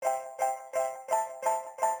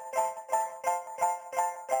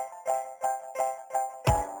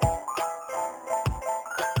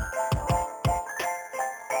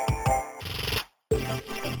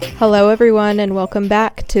Hello, everyone, and welcome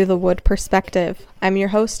back to The Wood Perspective. I'm your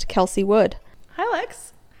host, Kelsey Wood. Hi,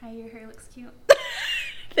 Lex. Hi, your hair looks cute.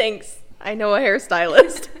 Thanks. I know a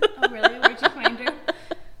hairstylist. Oh, really? Where'd you find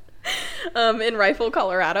her? In Rifle,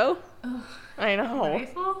 Colorado. Oh, I know.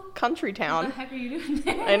 Rifle? Country What town. the heck are you doing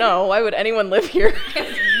there? I know. Why would anyone live here?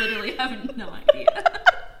 I literally have no idea.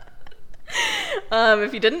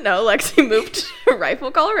 If you didn't know, Lexi moved to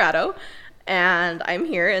Rifle, Colorado, and I'm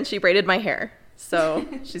here, and she braided my hair. So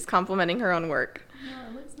she's complimenting her own work. No,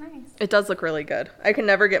 it looks nice. It does look really good. I can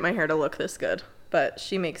never get my hair to look this good, but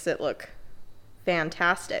she makes it look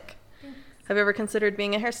fantastic. Thanks. Have you ever considered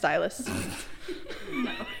being a hairstylist?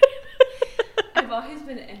 No. I've always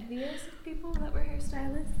been envious of people that were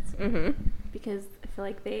hairstylists Mm-hmm. because I feel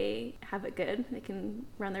like they have it good. They can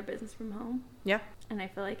run their business from home. Yeah. And I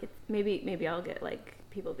feel like it's maybe I'll get like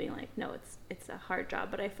people being like, no, it's a hard job,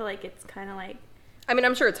 but I feel like it's kind of like I mean,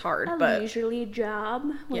 I'm sure it's hard, a but leisurely job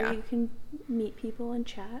where Yeah. you can meet people and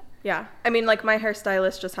chat. yeah. I mean, like, my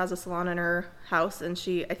hairstylist just has a salon in her house, and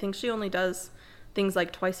I think she only does things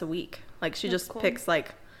like twice a week. Like, she That's just cool. picks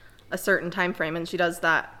like a certain time frame, and she does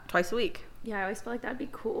that twice a week. Yeah, I always feel like that'd be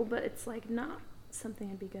cool, but it's like not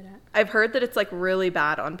something I'd be good at. I've heard that it's like really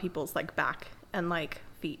bad on people's like back and like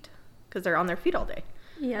feet because they're on their feet all day.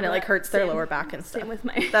 Yeah, And it like hurts their lower back and stuff. Same with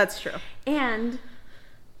my. That's true. And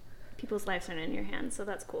people's lives aren't in your hands, so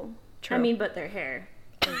that's cool. True. I mean, but their hair.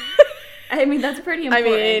 I mean, that's pretty I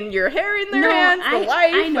important. mean, your hair in their No, hands, the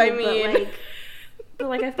life. I know, mean, but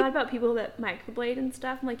like I've thought about people that microblade and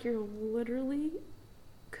stuff. I'm like, you're literally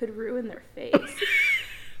could ruin their face.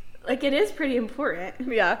 Like, it is pretty important.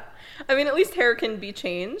 yeah. I mean, at least hair can be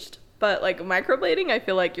changed, but like microblading, I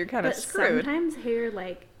feel like you're kind of But screwed. sometimes hair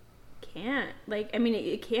like can't. Like, I mean,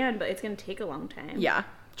 it can, but it's gonna take a long time. Yeah,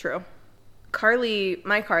 true.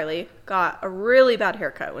 My Carly, got a really bad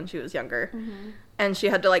haircut when she was younger, and she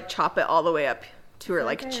had to like chop it all the way up to her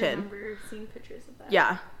like I chin. remember seeing pictures of that.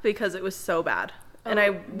 Yeah, because it was so bad. And I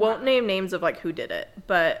Oh, won't wow. name names of like who did it,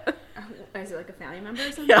 but Is it like a family member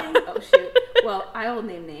or something? Yeah. Oh, shoot. Well, I will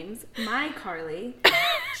name names. My Carly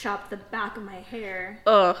chopped the back of my hair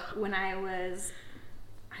ugh, when I was,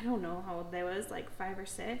 I don't know how old I was, like 5 or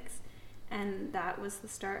 6. And that was the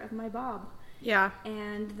start of my bob. yeah.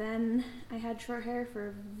 And then I had short hair for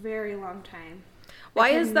a very long time. Why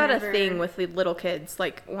I could is that never- a thing with the little kids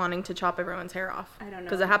like wanting to chop everyone's hair off? I don't know.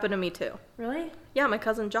 Because it happened to me too. Really? Yeah, my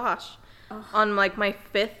cousin Josh, Ugh. on like my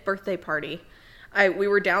 5th birthday party, we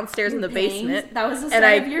were downstairs in the Bangs? basement. That was the and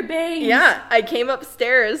start of your bangs. Yeah, I came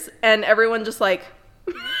upstairs and everyone just like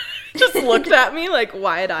just looked at me like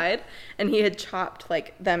wide-eyed, and he had chopped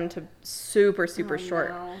like them to super Oh, short.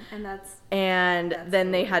 no. And that's, And That's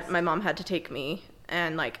then the worst. my mom had to take me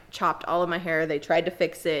and like chopped all of my hair. They tried to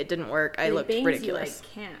fix it, it didn't work. I the looked bangs ridiculous.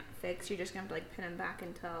 you like can't fix. You're just gonna have to like pin them back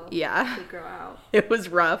until Yeah. they grow out. It was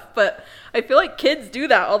rough, but I feel like kids do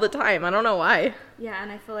that all the time. I don't know why. Yeah,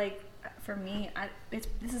 and I feel like for me,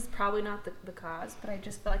 this is probably not the cause, but I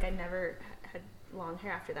just feel like I never had long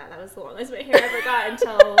hair after that. That was the longest my hair ever got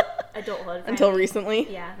until adulthood. Until finally.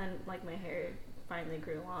 recently. Yeah, then like my hair finally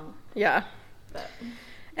grew long. Yeah. But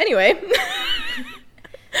Anyway,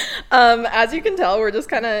 as you can tell, we're just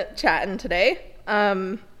kind of chatting today.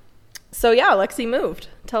 So yeah, Lexi moved.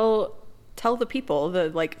 Tell the people, the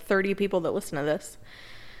like 30 people that listen to this,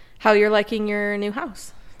 how you're liking your new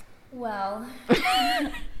house. well,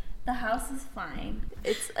 the house is fine.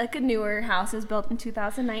 It's like a newer house. It was built in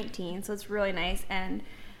 2019, so it's really nice. And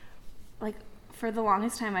like for the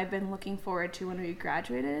longest time, I've been looking forward to when we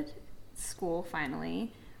graduated school.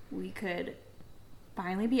 Finally, we could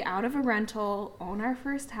finally be out of a rental, own our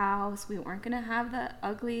first house. We weren't gonna have the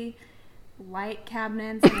ugly light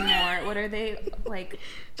cabinets anymore. What are they like?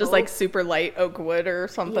 Just like super light oak wood or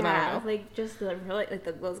something. I Yeah, don't know. like just the really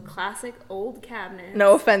like those classic old cabinets.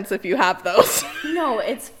 No offense if you have those. No,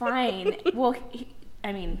 it's fine. Well,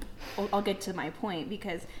 I mean, I'll get to my point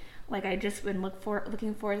because, like, I just been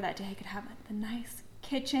looking forward to that day. I could have the nice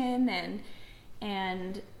kitchen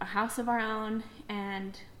and a house of our own,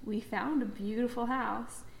 and we found a beautiful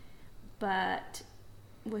house. But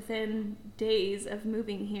within days of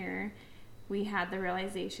moving here, we had the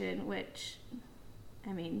realization, which,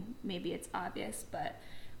 I mean, maybe it's obvious, but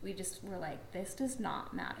we just were like, this does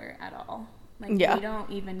not matter at all. Like, Yeah. we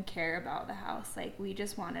don't even care about the house. Like, we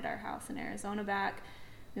just wanted our house in Arizona back.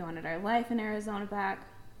 We wanted our life in Arizona back.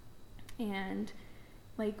 And,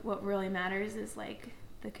 like, what really matters is, like,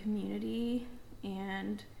 the community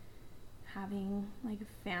and having, like,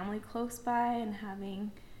 a family close by and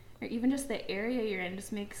having, or even just the area you're in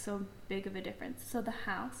just makes so big of a difference. So the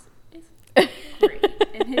house is great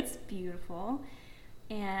and it's beautiful.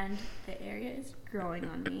 and the area is growing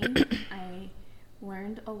on me. I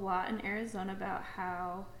learned a lot in Arizona about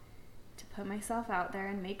how to put myself out there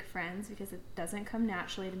and make friends, because it doesn't come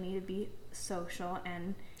naturally to me to be social.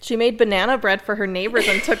 And She made banana bread for her neighbors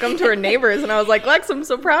and took them to her neighbors, and I was like, Lex, I'm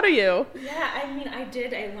so proud of you. yeah, I mean,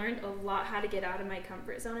 I learned a lot how to get out of my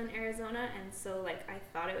comfort zone in Arizona, and so like I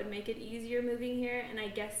thought it would make it easier moving here, and I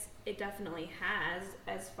guess it definitely has,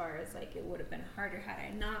 as far as like it would have been harder had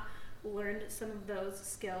I not learned some of those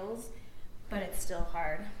skills, but it's still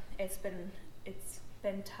hard. It's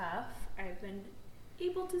been tough. I've been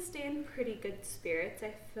able to stay in pretty good spirits,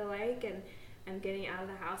 I feel like, and I'm getting out of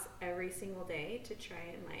the house every single day to try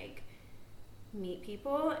and like meet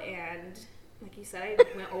people. And like you said,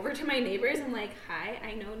 I went over to my neighbors and like, hi,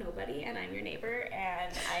 I know nobody and I'm your neighbor,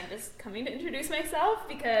 and I'm just coming to introduce myself,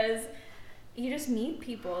 because you just need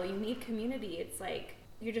people, you need community. It's like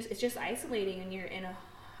it's just isolating, and you're in a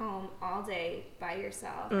home all day by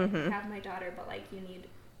yourself. I have my daughter, but like you need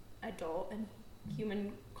adult and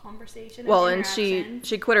human conversation. Well, and she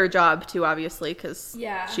quit her job too, obviously, because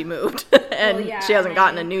she moved and she hasn't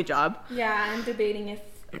gotten a new job. Yeah, I'm debating if,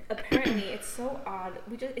 apparently it's so odd.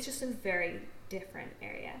 It's just a very different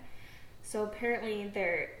area. So apparently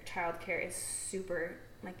their childcare is super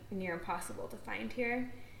like near impossible to find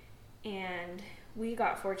here. And we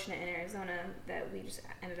got fortunate in Arizona that we just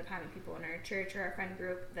ended up having people in our church or our friend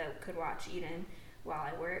group that could watch Eden while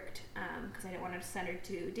I worked, because I didn't want to send her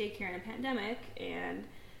to daycare in a pandemic. And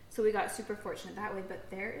so we got super fortunate that way. But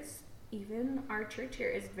even our church here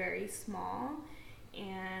is very small,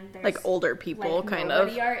 and there's like older people, like kind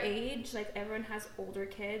nobody of our age. Like everyone has older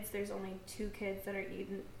kids. There's only 2 kids that are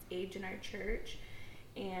Eden age in our church,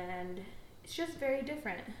 and it's just very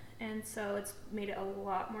different. And so it's made it a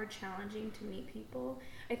lot more challenging to meet people.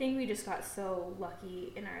 I think we just got so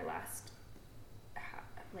lucky in our last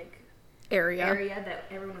like area that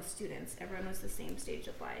everyone was students. Everyone was the same stage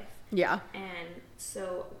of life. Yeah. And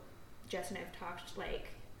so Jess and I have talked, like,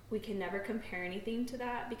 we can never compare anything to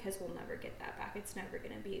that, because we'll never get that back. It's never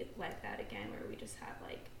going to be like that again, where we just have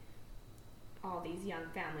like all these young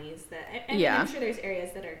families that, and I'm sure there's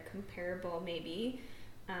areas that are comparable maybe.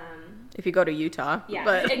 If you go to Utah. Yeah,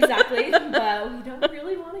 but. exactly. But we don't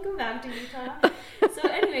really want to go back to Utah. So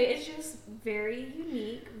anyway, it's just very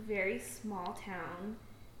unique, very small town,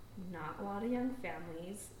 not a lot of young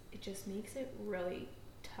families. It just makes it really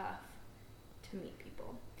tough to meet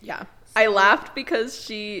people. Yeah. I laughed because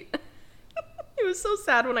it was so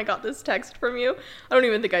sad when I got this text from you. I don't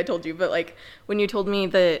even think I told you, but like when you told me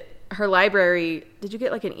that her library, did you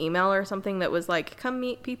get like an email or something that was like, come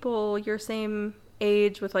meet people your same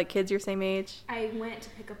age with like kids your same age? I went to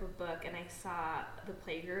pick up a book and I saw the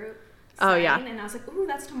playgroup sign, and I was like, ooh,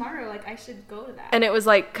 that's tomorrow, like I should go to that. And it was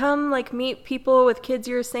like, come like meet people with kids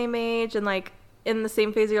your same age and like in the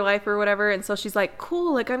same phase of your life or whatever. And so she's like,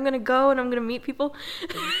 cool, like I'm gonna go and I'm gonna meet people.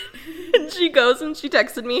 And she goes and she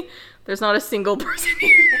texted me, there's not a single person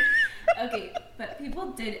here. Okay, but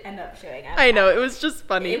people did end up showing up. I know, it was just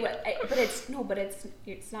funny. But it's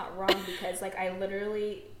not wrong, because like I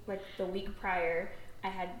literally, like the week prior, I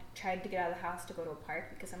had tried to get out of the house to go to a park,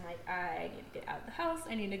 because I'm like, I need to get out of the house.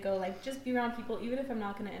 I need to go like just be around people, even if I'm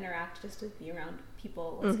not going to interact, just to be around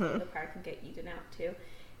people. Let's go to the park and get Eden out too.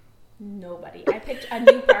 Nobody. I picked a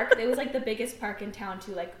new park. It was like the biggest park in town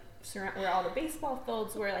too, like where all the baseball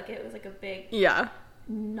fields were. Like it was like a big. Yeah.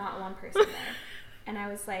 Not one person there. And I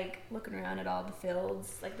was like looking around at all the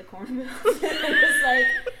fields, like the cornfields, and just like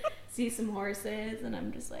see some horses, and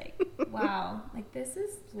I'm just like, wow, like this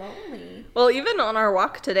is lonely. Well, even on our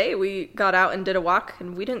walk today, we got out and did a walk,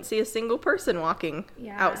 and we didn't see a single person walking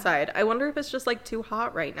outside. I wonder if it's just like too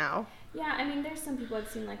hot right now. Yeah, I mean, there's some people I've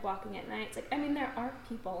seen like walking at night. It's like, I mean, there are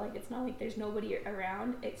people. Like, it's not like there's nobody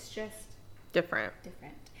around. It's just different.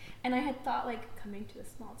 And I had thought like coming to a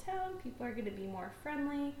small town, people are going to be more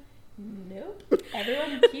friendly. Nope.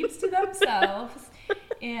 Everyone keeps to themselves,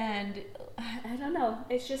 and I don't know,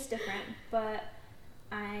 it's just different. But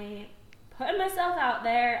I put myself out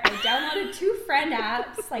there. I downloaded 2 friend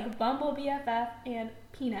apps like Bumble BFF and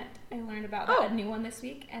Peanut. I learned about a new one this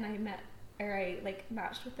week, and I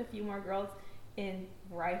matched with a few more girls in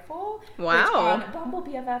Rifle. Wow. Which on Bumble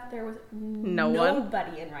BFF there was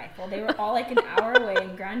nobody in Rifle. They were all like an hour away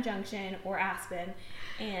in Grand Junction or Aspen,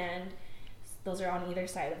 and those are on either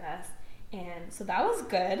side of us. And so that was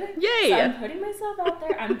good. Yay! So I'm putting myself out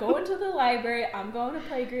there. I'm going to the library. I'm going to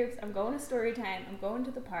playgroups. I'm going to story time. I'm going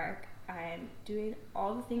to the park. I'm doing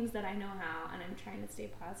all the things that I know how, and I'm trying to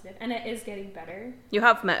stay positive. And it is getting better. You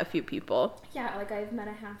have met a few people. Yeah, like I've met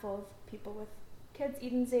a handful of people with kids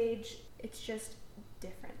Eden's age. It's just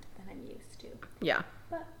different than I'm used to. Yeah.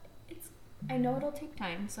 But it's I know it'll take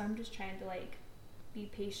time, so I'm just trying to like be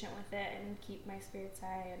patient with it and keep my spirits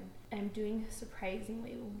high, and I'm doing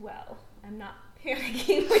surprisingly well. I'm not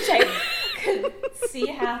panicking, which I could see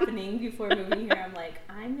happening before moving here. I'm like,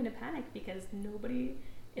 I'm gonna panic because nobody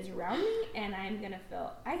is around me, and I'm gonna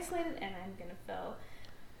feel isolated, and I'm gonna feel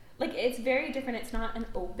like it's very different. It's not an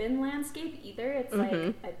open landscape either. It's like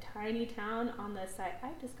a tiny town on the side. I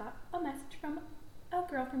just got a message from a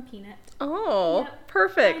girl from Peanut. Oh, Yep.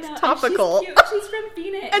 perfect. I know, Topical. and she's cute. She's from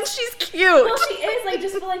Phoenix. And she's cute. Well, she is. I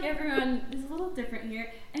just feel like everyone is a little different here.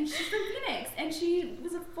 And she's from Phoenix. And she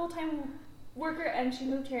was a full-time worker, and she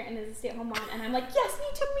moved here and is a stay-at-home mom. And I'm like, yes, me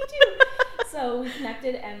too. So we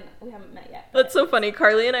connected, and we haven't met yet. That's so funny.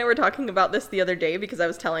 Carly and I were talking about this the other day because I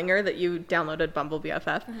was telling her that you downloaded Bumble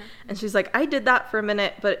BFF. And she's like, I did that for a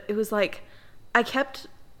minute, but it was like, I kept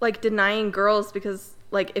like denying girls because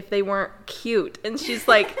like if they weren't cute. And she's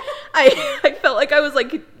like, I felt like I was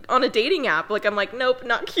like on a dating app. Like I'm like, nope,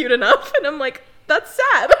 not cute enough. And I'm like, that's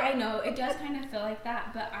sad. I know, it does kind of feel like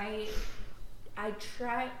that, but I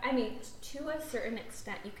try, I mean, to a certain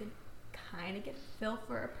extent, you can kind of get a feel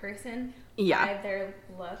for a person by their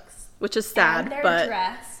looks. Which is sad, and their but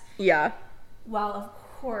dress. Yeah. While of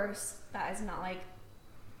course that is not like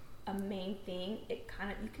a main thing, it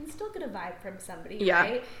kind of, you can still get a vibe from somebody,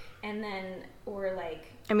 right? And then, or like,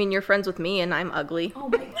 I mean, you're friends with me and I'm ugly. oh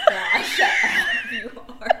my gosh, shut up, you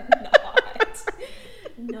are not.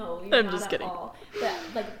 No, you're I'm not just at kidding. all. But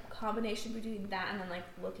like combination between that and then like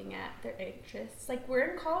looking at their interests. Like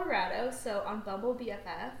we're in Colorado, so on Bumble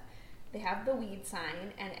BFF, they have the weed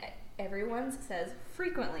sign, and everyone says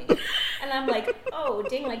frequently. And I'm like, oh,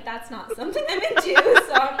 dang, like that's not something I'm into.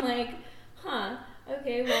 So I'm like, huh,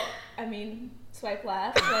 okay, well, I mean, swipe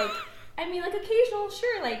left. Like, I mean, like occasional,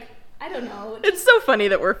 sure, like, I don't know. It's so funny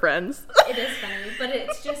that we're friends. It is funny, but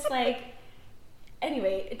it's just like,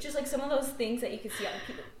 anyway, it's just like some of those things that you can see on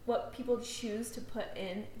people, what people choose to put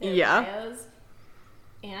in their bios,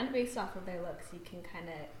 and based off of their looks, you can kind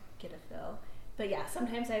of get a feel. But yeah,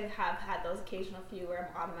 sometimes I have had those occasional few where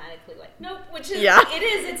I'm automatically like, nope, which is,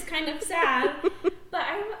 it's kind of sad. But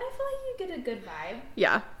I feel like you get a good vibe.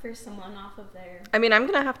 Yeah. For someone off of their... I mean, I'm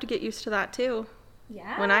going to have to get used to that too.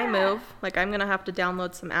 Yeah. When I move, like I'm going to have to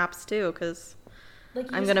download some apps too, because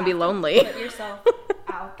like, I'm going to be lonely. Put yourself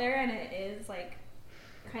out there, and it is like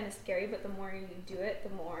kind of scary, but the more you do it,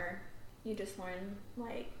 the more you just learn,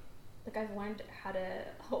 like I've learned how to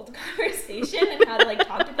hold a conversation and how to like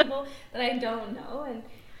talk to people that I don't know, and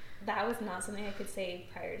that was not something I could say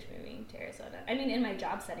prior to moving to Arizona. I mean, in my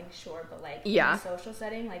job setting, sure, but like in a social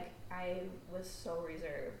setting, like I was so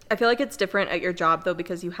reserved. I feel like it's different at your job though,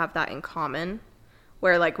 because you have that in common,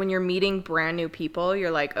 where like when you're meeting brand new people,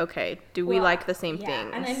 you're like, okay, do we like the same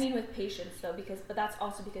things? And I mean with patience though, but that's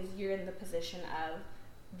also because you're in the position of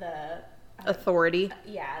the authority.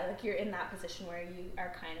 Like you're in that position where you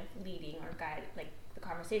are kind of leading or guide like the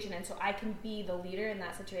conversation, and so I can be the leader in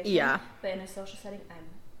that situation. Yeah. But in a social setting,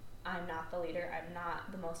 I'm not the leader. I'm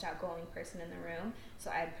not the most outgoing person in the room, so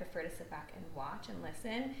I'd prefer to sit back and watch and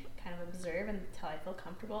listen, kind of observe until I feel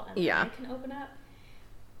comfortable, and then I can open up.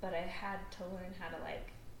 But I had to learn how to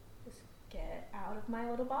like just get out of my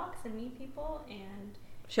little box and meet people. And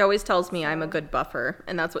she always tells me I'm a good buffer,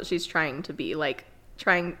 and that's what she's trying to be, like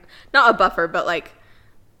not a buffer, but like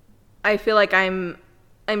I feel like I'm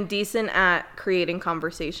decent at creating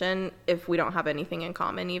conversation if we don't have anything in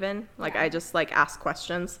common, even like I just like ask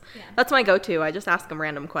questions. That's my go-to. I just ask them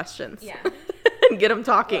random questions and get them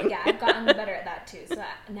talking. Well, I've gotten better at that too, so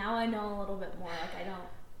now I know a little bit more. Like I don't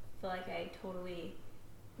feel like I totally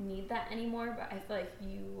need that anymore, but I feel like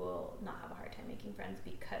you will not have a hard time making friends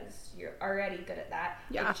because you're already good at that.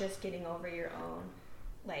 It's just getting over your own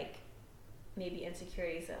like maybe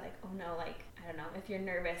insecurities that like, oh no, like I don't know, if you're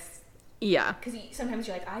nervous, because sometimes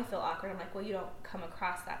you're like, I feel awkward. I'm like, well, you don't come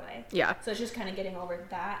across that way. So it's just kind of getting over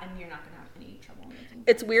that, and you're not gonna have any trouble making friends.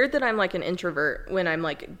 It's weird that I'm like an introvert when I'm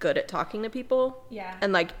like good at talking to people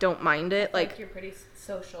and like don't mind it. Like you're pretty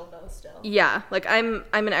social though still. Like I'm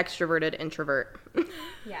an extroverted introvert.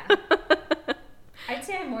 I'd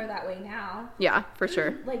say I'm more that way now. Yeah, for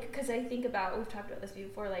sure. Like, because I think about, we've talked about this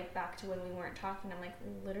before, like back to when we weren't talking, I'm like,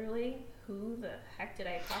 literally, who the heck did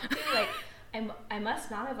I talk to? Like, I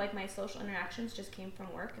must not have, like, my social interactions just came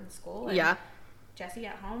from work and school and Jesse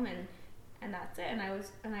at home, and that's it. And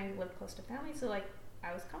I lived close to family, so like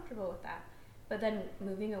I was comfortable with that. But then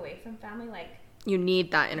moving away from family, like, you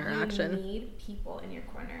need that interaction. You need people in your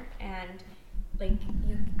corner, and like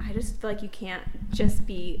I just feel like you can't just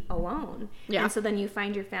be alone. And so then you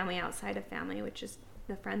find your family outside of family, which is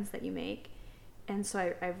the friends that you make. And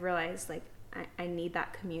so I've realized like I need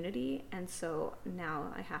that community, and so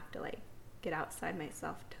now I have to like get outside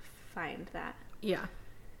myself to find that. Yeah.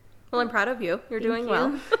 Well, I'm proud of you. You're doing you.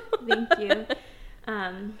 well. Thank you.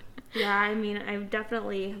 Yeah, I mean, I've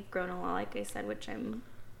definitely grown a lot, like I said, which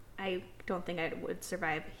I don't think I would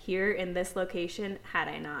survive here in this location had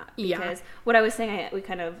I not. Because what I was saying, we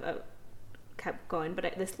kind of kept going,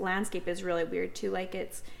 but this landscape is really weird too. Like,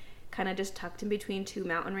 it's kind of just tucked in between two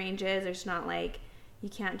mountain ranges. There's not like, you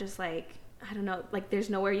can't just like, I don't know, like there's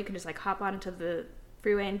nowhere you can just like hop onto the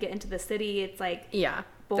freeway and get into the city. It's like, yeah,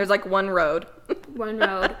 there's like one road. One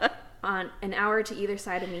road. On an hour to either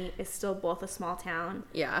side of me is still both a small town.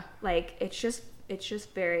 Yeah. Like, it's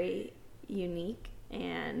just very unique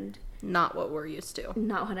and not what we're used to.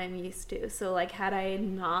 Not what I'm used to. So, like, had I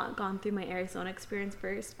not gone through my Arizona experience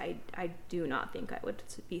first, I do not think I would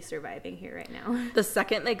be surviving here right now. The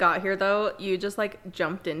second they got here, though, you just, like,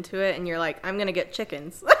 jumped into it, and you're like, I'm going to get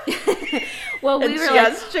chickens. Well, we and were she like,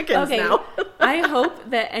 has chickens okay, now. I hope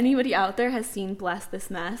that anybody out there has seen Bless This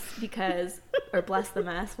Mess or Bless the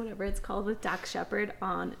Mess, whatever it's called, with Dax Shepard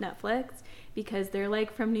on Netflix, because they're,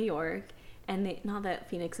 like, from New York, and not that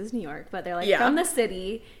Phoenix is New York, but they're, like, from the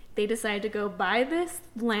city. They decided to go buy this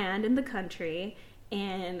land in the country,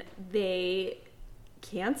 and they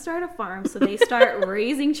can't start a farm, so they start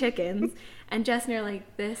raising chickens. And Jess and I are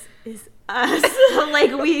like, this is us.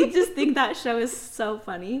 Like, we just think that show is so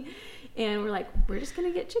funny. And we're like, we're just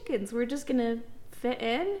going to get chickens. We're just going to fit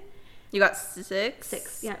in. You got 6?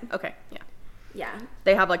 6, yeah. Okay, yeah. Yeah.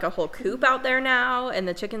 They have like a whole coop out there now, and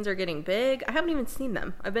the chickens are getting big. I haven't even seen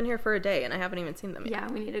them. I've been here for a day, and I haven't even seen them yet.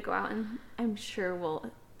 Yeah, we need to go out, and I'm sure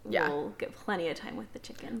we'll get plenty of time with the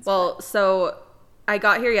chickens. Well, so I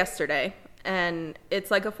got here yesterday, and it's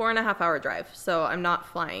like a 4.5 hour drive, so I'm not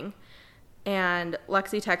flying. And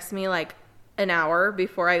Lexi texts me like an hour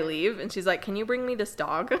before I leave, and she's like, can you bring me this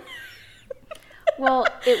dog? Well,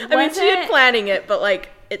 it wasn't... I mean, she had planning it, but like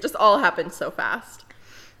it just all happened so fast.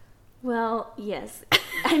 Well, yes.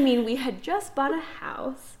 I mean, we had just bought a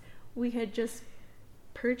house. We had just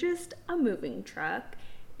purchased a moving truck,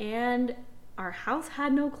 and our house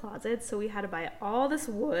had no closets, so we had to buy all this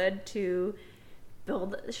wood to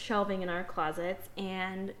build shelving in our closets,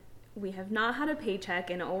 and we have not had a paycheck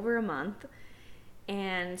in over a month.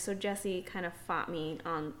 And so Jessie kind of fought me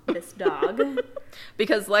on this dog.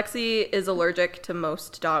 Because Lexi is allergic to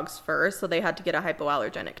most dogs' fur, so they had to get a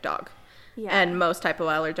hypoallergenic dog. Yeah. And most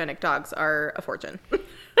hypoallergenic dogs are a fortune.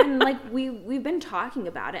 And like we've been talking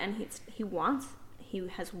about it, and he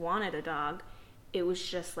has wanted a dog. It was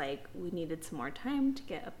just like we needed some more time to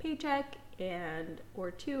get a paycheck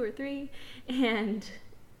or 2 or 3 and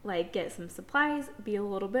like get some supplies, be a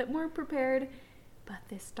little bit more prepared. But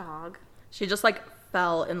this dog, she just like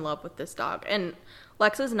fell in love with this dog. And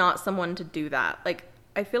Lex is not someone to do that. Like,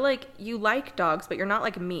 I feel like you like dogs, but you're not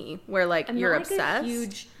like me, where like you're not obsessed. I'm not a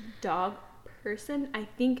huge dog person. I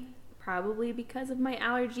think probably because of my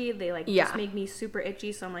allergy, they like just make me super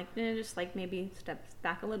itchy. So I'm like, just like maybe step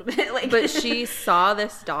back a little bit. Like, but she saw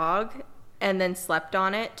this dog and then slept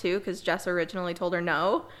on it too, because Jess originally told her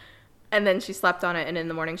no. And then she slept on it, and in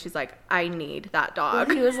the morning she's like, I need that dog.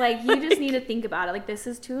 Well, he was like, you just need to think about it. Like, this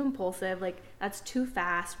is too impulsive. Like, that's too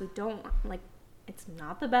fast. We don't, like, it's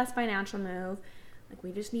not the best financial move. Like,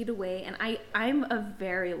 we just need to wait. And I'm a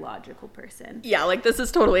very logical person. Yeah, like, this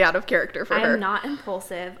is totally out of character for her. I'm not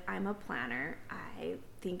impulsive. I'm a planner. I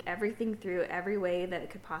think everything through every way that it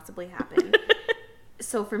could possibly happen.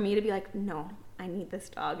 So for me to be like, no, I need this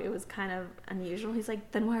dog, it was kind of unusual. He's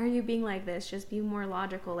like, then why are you being like this? Just be more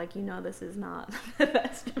logical. Like, you know, this is not the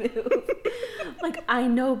best move. Like, I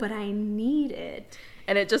know, but I need it.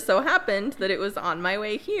 And it just so happened that it was on my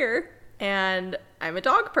way here, and I'm a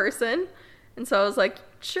dog person. And so I was like,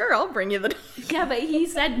 sure, I'll bring you the dog. Yeah, but he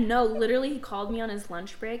said no. Literally, he called me on his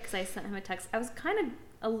lunch break because I sent him a text. I was kind of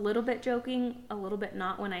a little bit joking, a little bit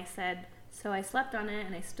not, when I said, so I slept on it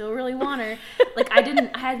and I still really want her. Like, I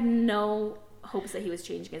had no hopes that he was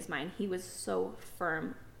changing his mind. He was so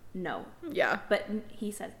firm, no. Yeah. But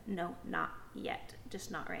he said, no, not yet.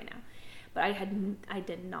 Just not right now. But I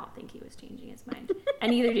did not think he was changing his mind.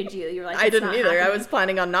 And neither did you. You were like, I didn't either. Happening. I was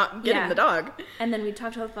planning on not getting the dog. And then we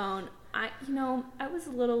talked on the phone. I was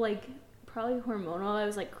a little, like, probably hormonal. I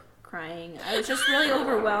was, like, crying. I was just really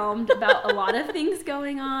overwhelmed about a lot of things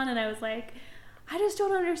going on. And I was like, I just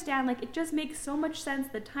don't understand. Like, it just makes so much sense.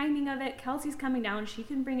 The timing of it. Kelsey's coming down. She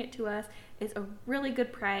can bring it to us. It's a really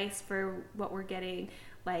good price for what we're getting.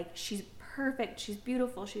 Like, she's perfect. She's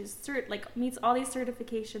beautiful. She's meets all these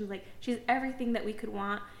certifications. Like, she's everything that we could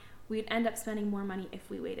want. We'd end up spending more money if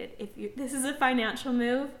we waited. This is a financial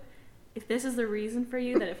move. If this is the reason for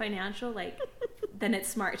you that it's financial, like, then it's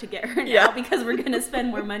smart to get her now because we're going to spend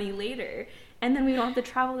more money later. And then we don't have to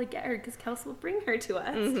travel to get her because Kelsey will bring her to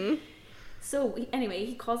us. Mm-hmm. So anyway,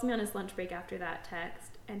 he calls me on his lunch break after that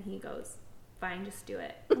text, and he goes, fine, just do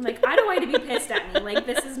it. I'm like, I don't want you to be pissed at me. Like,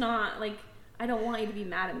 this is not, like, I don't want you to be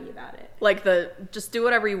mad at me about it. Like the just do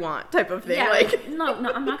whatever you want type of thing. Yeah, like no,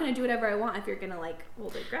 I'm not going to do whatever I want if you're going to, like,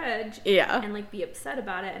 hold a grudge. Yeah. And, like, be upset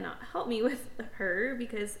about it and not help me with her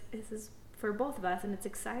because this is for both of us and it's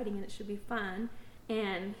exciting and it should be fun.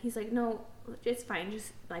 And he's like, no, it's fine.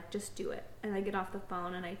 Just do it. And I get off the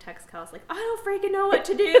phone and I text Kels, like, I don't freaking know what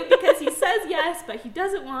to do because he says yes, but he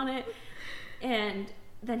doesn't want it. And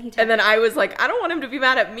then he texts And then I was like, I don't want him to be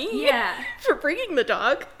mad at me. Yeah. For bringing the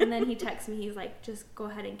dog. And then he texts me, he's like, just go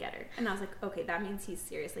ahead and get her. And I was like, okay, that means he's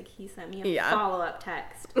serious. Like, he sent me a Yeah. follow-up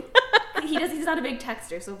text. He's not a big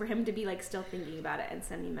texter, so for him to be, like, still thinking about it and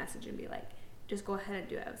send me a message and be like, just go ahead and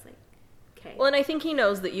do it, I was like, okay. Well, and I think he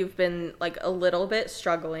knows that you've been, like, a little bit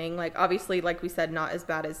struggling. Like, obviously, like we said, not as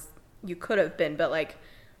bad as you could have been, but, like,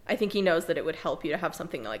 I think he knows that it would help you to have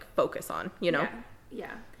something to, like, focus on, you know?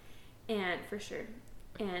 Yeah. And for sure.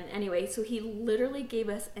 And anyway, so he literally gave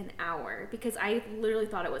us an hour because I literally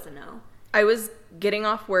thought it was a no. I was getting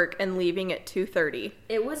off work and leaving at 2:30.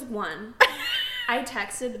 It was 1. I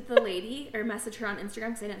texted the lady or messaged her on Instagram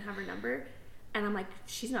because I didn't have her number. And I'm like,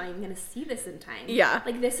 she's not even going to see this in time. Yeah.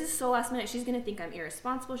 Like, this is so last minute. She's going to think I'm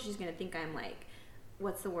irresponsible. She's going to think I'm, like,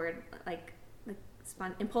 what's the word? Like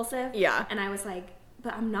impulsive. Yeah. And I was like,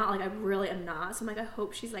 but I'm not. Like, I really am not. So I'm like, I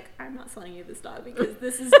hope she's like, I'm not selling you this dog because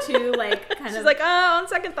this is too, like, kind of. She's like, oh, on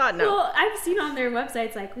second thought, no. Well, I've seen on their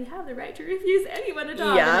websites, like, we have the right to refuse anyone a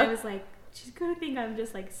dog. Yeah. And I was like, she's going to think I'm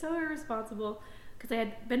just, like, so irresponsible. Because I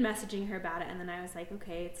had been messaging her about it. And then I was like,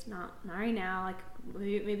 okay, it's not right now. Like,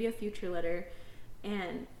 maybe a future litter.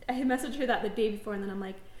 And I had messaged her that the day before. And then I'm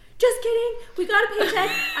like, just kidding. We got a paycheck.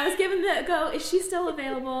 I was given the go. Is she still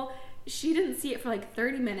available? She didn't see it for, like,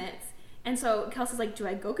 30 minutes. And so Kelsey's like, do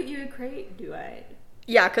I go get you a crate? Do I?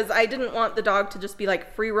 Yeah, because I didn't want the dog to just be,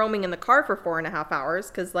 like, free roaming in the car for 4.5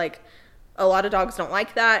 hours because, like, a lot of dogs don't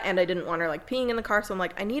like that, and I didn't want her, like, peeing in the car, so I'm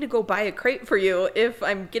like, I need to go buy a crate for you if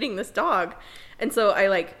I'm getting this dog. And so I,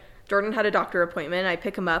 like, Jordan had a doctor appointment, I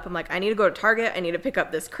pick him up, I'm like, I need to go to Target, I need to pick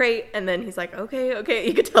up this crate, and then he's like, okay,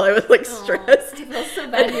 you could tell I was, like, stressed. I feel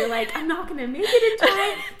so bad. You're like, I'm not going to make it in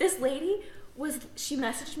time. This lady she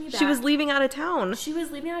messaged me back. She was leaving out of town. She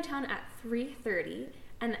was leaving out of town at 3:30,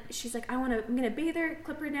 and she's like, I'm gonna bathe her,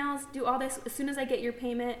 clip her nails, do all this as soon as I get your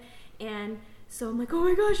payment. And so I'm like, oh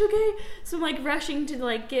my gosh, okay. So I'm like rushing to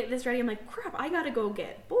like get this ready. I'm like, crap, I gotta go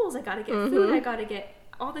get bowls, I gotta get food, I gotta get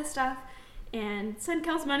all this stuff and send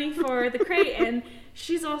Kels money for the crate. And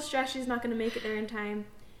she's all stressed, she's not gonna make it there in time.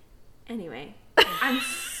 Anyway, I'm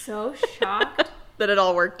so shocked that it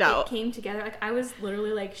all worked out. It came together. Like, I was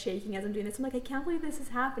literally, like, shaking as I'm doing this. I'm like, I can't believe this is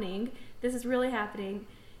happening. This is really happening.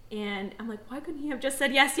 And I'm like, why couldn't he have just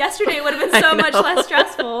said yes yesterday? It would have been so much less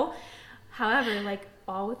stressful. However, like,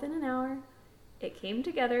 all within an hour, it came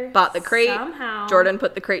together. Bought the crate. Somehow. Jordan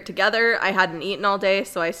put the crate together. I hadn't eaten all day,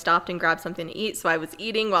 so I stopped and grabbed something to eat. So I was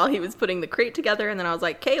eating while he was putting the crate together. And then I was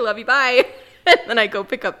like, okay, love you, bye. And then I go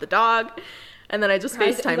pick up the dog. And then I just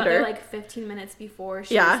FaceTimed her. There, like 15 minutes before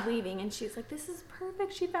she was leaving, and she's like, "This is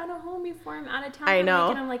perfect. She found a home before I'm out of town." I know.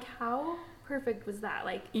 And I'm like, "How perfect was that?"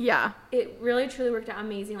 Like, yeah, it really truly worked out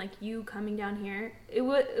amazing. Like, you coming down here, it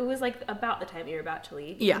was like about the time you were about to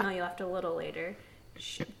leave. Yeah, even though you left a little later.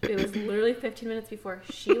 It was literally 15 minutes before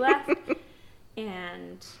she left,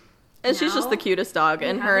 and she's just the cutest dog.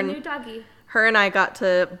 And her new doggy. Her and I got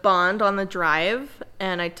to bond on the drive,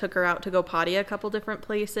 and I took her out to go potty a couple different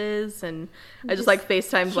places, and I just like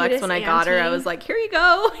FaceTimed Lex when I got her. I was like, here you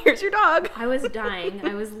go, here's your dog. I was dying.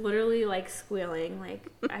 I was literally like squealing, like,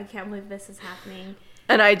 I can't believe this is happening.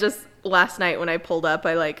 And I just, last night when I pulled up,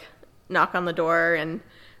 I like knock on the door, and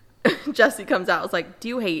Jesse comes out. I was like, do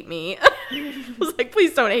you hate me? I was like,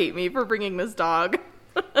 please don't hate me for bringing this dog.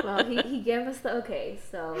 Well, he gave us the okay,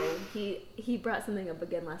 so he brought something up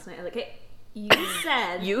again last night. I was like, hey, you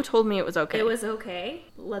said you told me it was okay. It was okay.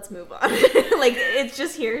 Let's move on. Like, it's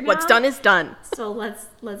just here now. What's done is done. So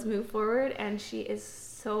let's move forward. And she is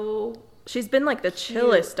so. She's been like the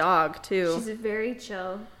chillest dog too. She's very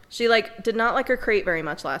chill. She like did not like her crate very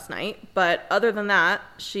much last night, but other than that,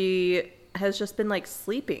 she has just been like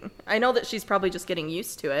sleeping. I know that she's probably just getting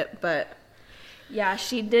used to it, but yeah,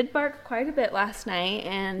 she did bark quite a bit last night,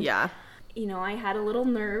 and yeah. You know, I had a little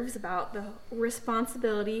nerves about the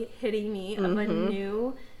responsibility hitting me of a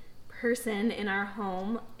new person in our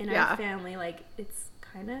home, in our family. Like, it's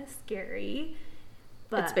kind of scary.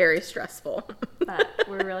 But it's very stressful. But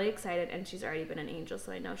we're really excited, and she's already been an angel,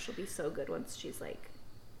 so I know she'll be so good once she's, like,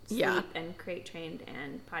 sleep Yeah. and crate trained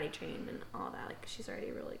and potty trained and all that. Like, she's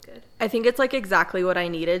already really good. I think it's like exactly what I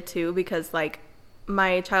needed too, because like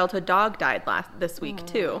my childhood dog died this week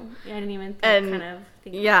too. Yeah, I didn't even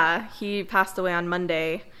think Yeah, he passed away on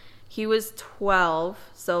Monday. He was 12,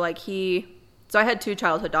 so I had 2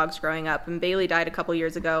 childhood dogs growing up, and Bailey died a couple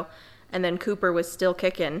years ago, and then Cooper was still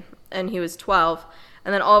kicking, and he was 12.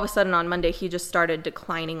 And then all of a sudden on Monday, he just started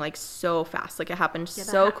declining like so fast. Like it happened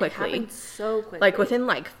so quickly. It happened so quickly. Like within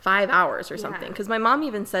like 5 hours or Yeah. something. Because my mom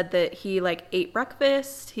even said that he like ate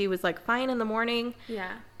breakfast. He was like fine in the morning.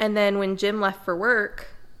 Yeah. And then when Jim left for work,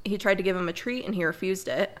 he tried to give him a treat and he refused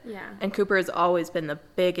it. Yeah. And Cooper has always been the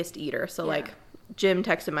biggest eater. So like Jim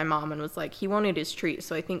texted my mom and was like, he won't eat his treat.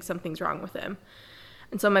 So I think something's wrong with him.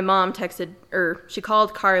 And so my mom she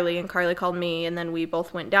called Carly, and Carly called me, and then we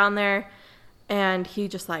both went down there. And he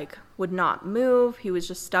just like would not move. He was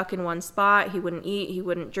just stuck in one spot. He wouldn't eat. He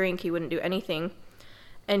wouldn't drink. He wouldn't do anything.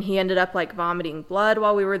 And he ended up like vomiting blood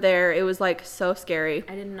while we were there. It was like so scary.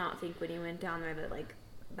 I did not think when he went down there that like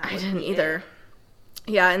that I would didn't be either.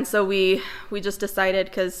 it. Yeah, and so we just decided,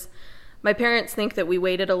 because my parents think that we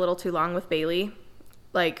waited a little too long with Bailey.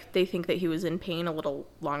 Like they think that he was in pain a little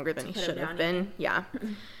longer than he should have been. Yeah.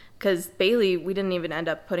 Because Bailey, we didn't even end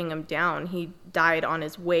up putting him down. He died on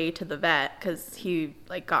his way to the vet because he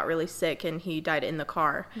like got really sick, and he died in the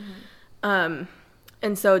car. And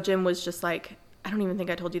so Jim was just like, I don't even think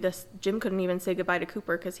I told you this. Jim couldn't even say goodbye to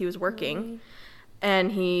Cooper because he was working.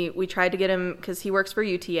 And we tried to get him, because he works for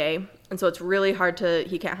UTA. And so it's really hard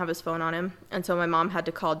he can't have his phone on him. And so my mom had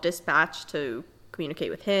to call dispatch to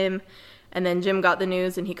communicate with him. And then Jim got the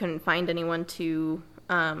news, and he couldn't find anyone to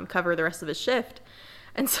cover the rest of his shift.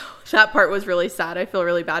 And so that part was really sad. I feel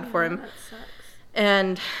really bad for him. That sucks.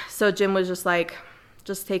 And so Jim was just like,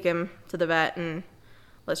 just take him to the vet and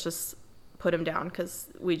let's just put him down, because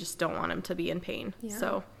we just don't want him to be in pain. Yeah.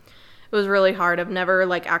 So it was really hard. I've never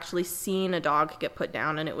like actually seen a dog get put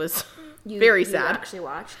down, and it was You sad. actually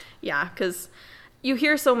watched? Yeah, because you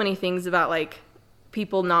hear so many things about like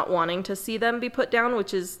people not wanting to see them be put down,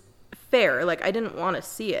 which is fair. Like I didn't want to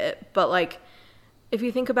see it, but like if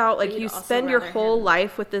you think about like you spend your whole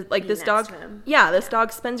life with this dog. Yeah, this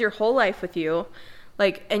dog spends your whole life with you.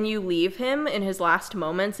 Like, and you leave him in his last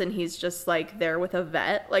moments, and he's just like there with a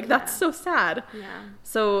vet. Like that's so sad. Yeah.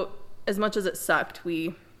 So as much as it sucked,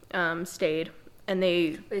 we stayed, and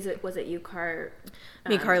Was it you,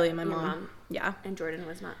 me, Carly, and my your mom. Yeah. And Jordan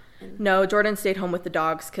was not in. No, Jordan stayed home with the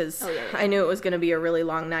dogs because I knew it was going to be a really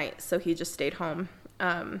long night, so he just stayed home.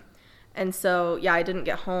 And so, yeah, I didn't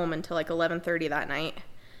get home until like 11:30 that night.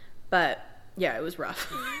 But, yeah, it was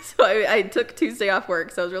rough. So I took Tuesday off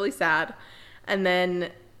work, so I was really sad. And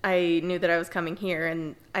then I knew that I was coming here,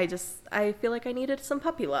 and I feel like I needed some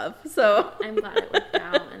puppy love. So I'm glad it worked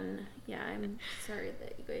out, and yeah, I'm sorry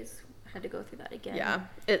that you guys had to go through that again. Yeah,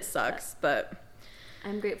 it sucks, but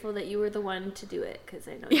I'm grateful that you were the one to do it, because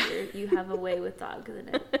I know you have a way with dogs, and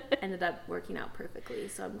it ended up working out perfectly.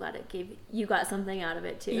 So I'm glad you got something out of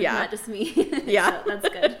it too, not just me. Yeah, so that's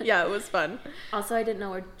good. Yeah, it was fun. Also, I didn't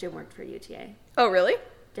know where Jim worked for UTA. Oh, really?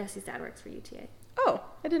 Jesse's dad works for UTA. Oh,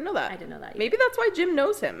 I didn't know that. I didn't know that either. Maybe that's why Jim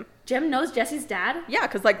knows him. Jim knows Jesse's dad? Yeah,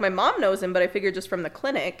 because like my mom knows him, but I figured just from the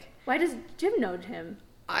clinic. Why does Jim know him?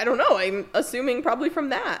 I don't know. I'm assuming probably from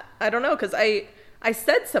that. I don't know, because I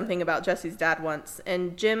said something about Jesse's dad once,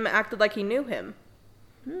 and Jim acted like he knew him.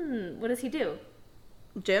 What does he do?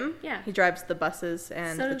 Jim? Yeah. He drives the buses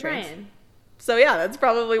and So the does trains. Brian. So yeah, that's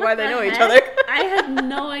probably why they know each heck? other. I had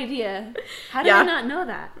no idea. How did I not know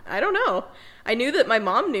that? I don't know. I knew that my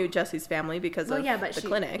mom knew Jesse's family because of the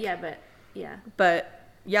clinic. Yeah.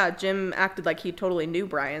 But yeah, Jim acted like he totally knew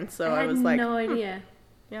Brian, so I was like, no idea.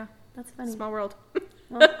 Yeah. That's funny. Small world.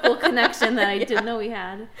 Well, cool connection that I didn't know we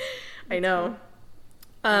had. I know.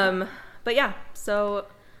 But yeah, so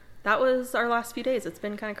that was our last few days. It's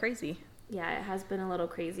been kind of crazy. Yeah, it has been a little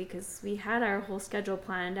crazy because we had our whole schedule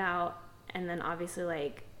planned out, and then obviously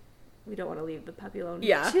like we don't want to leave the puppy alone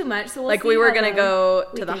too much. So we'll see we were gonna go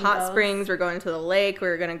to the hot goes. springs. We're going to the lake. We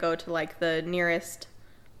were gonna go to like the nearest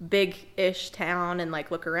big-ish town and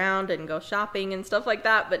like look around and go shopping and stuff like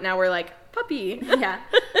that. But now we're like puppy. Yeah.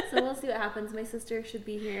 So we'll see what happens. My sister should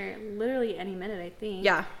be here literally any minute, I think.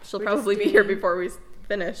 Yeah, she'll probably be here before we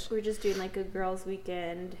finish. We're just doing like a girls'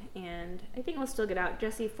 weekend, and I think we'll still get out.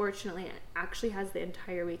 Jesse, fortunately, actually has the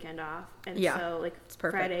entire weekend off, and so like it's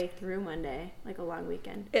Friday through Monday, like a long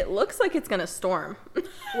weekend. It looks like it's gonna storm.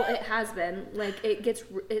 Well, it has been. Like it's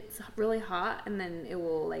really hot, and then it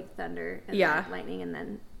will like thunder and then lightning, and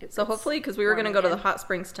then so hopefully, because we were gonna go to the hot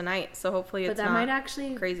springs tonight, so hopefully it's that not might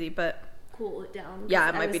actually crazy, but cool it down. Yeah,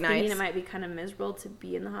 it I might was be thinking nice. It might be kind of miserable to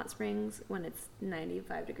be in the hot springs when it's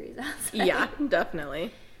 95 degrees outside. Yeah,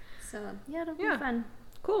 definitely. So, yeah, it'll be Yeah. fun.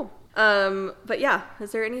 Cool. But yeah,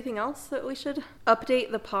 is there anything else that we should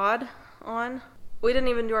update the pod on? We didn't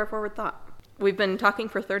even do our forward thought. We've been talking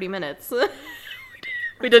for 30 minutes.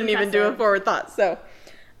 We didn't even do a impressive. forward thought. So,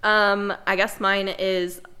 I guess mine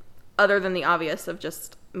is, other than the obvious of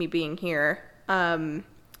just me being here, Jordan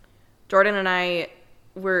and I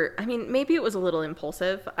maybe it was a little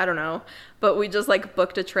impulsive. I don't know. But we just like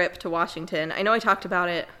booked a trip to Washington. I know I talked about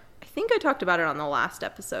it. I think I talked about it on the last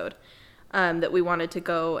episode, that we wanted to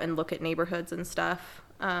go and look at neighborhoods and stuff,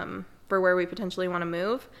 for where we potentially want to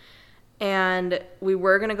move. And we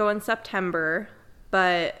were going to go in September,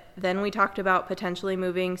 but then we talked about potentially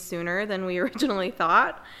moving sooner than we originally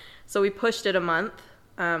thought. So we pushed it a month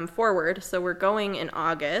forward. So we're going in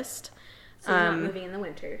August. So you're not moving in the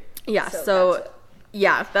winter. Yeah, so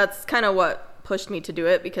that's kind of what pushed me to do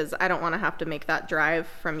it, because I don't want to have to make that drive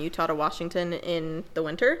from Utah to Washington in the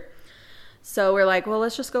winter. So we're like, well,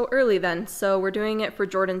 let's just go early then. So we're doing it for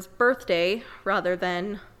Jordan's birthday rather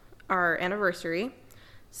than our anniversary.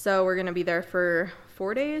 So we're going to be there for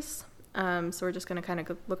 4 days. So we're just going to kind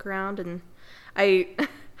of look around, and I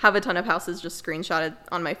have a ton of houses just screenshotted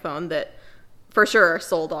on my phone that for sure are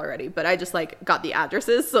sold already, but I just like got the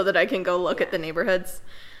addresses so that I can go look at the neighborhoods.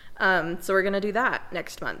 So we're going to do that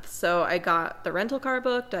next month. So I got the rental car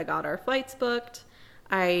booked. I got our flights booked.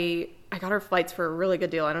 I got our flights for a really good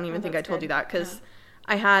deal. I don't even think I told you that, because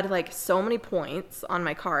I had like so many points on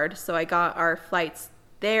my card. So I got our flights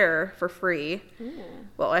there for free. Ooh.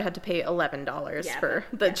 Well, I had to pay $11 for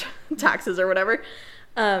the taxes or whatever.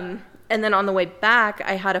 And then on the way back,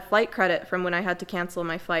 I had a flight credit from when I had to cancel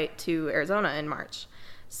my flight to Arizona in March.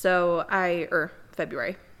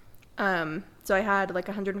 February. So I had like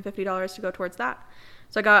 $150 to go towards that.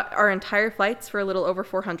 So I got our entire flights for a little over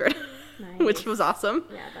 $400, nice. Which was awesome.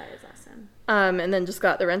 Yeah, that is awesome. And then just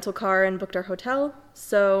got the rental car and booked our hotel.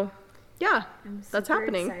 So yeah, that's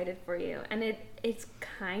happening. I'm excited for you. And it's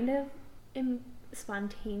kind of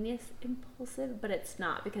spontaneous, impulsive, but it's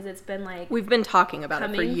not, because it's been like, we've been talking about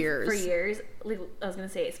it for years. Like, I was gonna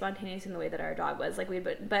say it's spontaneous in the way that our dog was, like,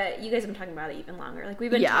 but you guys have been talking about it even longer. Like,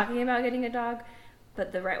 we've been talking about getting a dog,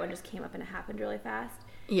 but the right one just came up and it happened really fast.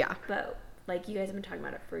 Yeah, but like, you guys have been talking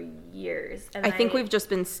about it for years, and I think we've just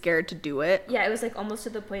been scared to do it. Yeah, it was like almost to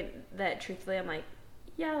the point that truthfully I'm like,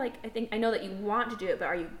 yeah, like, I know that you want to do it,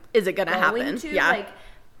 but is it gonna happen? Yeah, like,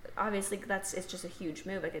 obviously it's just a huge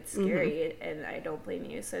move. Like, it's scary, and I don't blame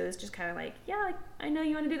you. So it was just kind of like, yeah, like, I know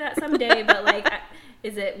you want to do that someday, but like,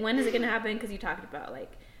 when is it going to happen? Because you talked about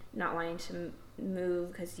like not wanting to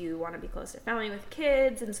move because you want to be close to family with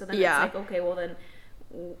kids, and so then it's like, okay, well then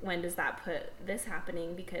when does that put this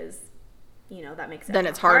happening? Because that makes it then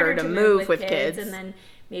it's harder to move with kids, and then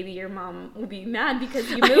maybe your mom will be mad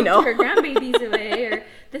because you moved her grandbabies away or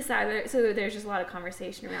this side. So there's just a lot of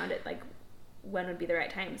conversation around it, like, when would be the right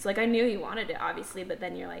time. So like, I knew you wanted it, obviously, but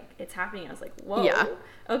then you're like, it's happening. I was like, whoa,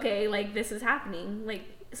 okay, like, this is happening. Like,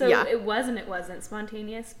 so it wasn't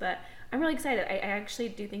spontaneous, but I'm really excited. I actually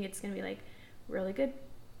do think it's gonna be like really good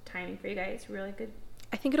timing for you guys. Really good.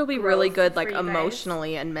 I think it'll be really good, like,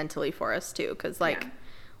 emotionally and mentally for us too, because like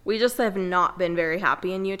we just have not been very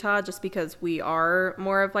happy in Utah, just because we are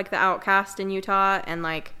more of like the outcast in Utah, and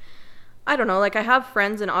like, I don't know, like, I have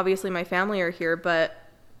friends and obviously my family are here, but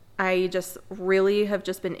I just really have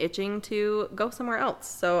just been itching to go somewhere else.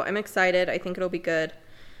 So I'm excited. I think it'll be good.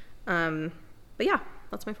 But yeah,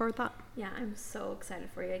 that's my forward thought. Yeah, I'm so excited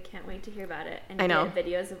for you. I can't wait to hear about it. And get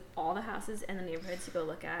videos of all the houses and the neighborhoods to go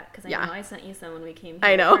look at. Because I know I sent you some when we came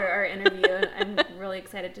here for our interview. And I'm really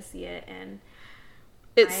excited to see it. And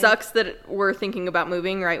it sucks that we're thinking about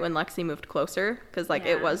moving right when Lexi moved closer. Because like,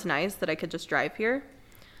 it was nice that I could just drive here.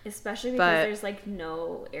 Especially because there's like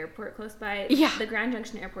no airport close by. Yeah. The Grand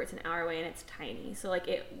Junction Airport's an hour away and it's tiny. So like,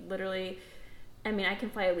 it literally, I mean, I can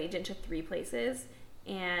fly Allegiant to 3 places,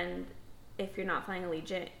 and if you're not flying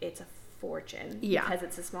Allegiant, it's a fortune. Yeah. Because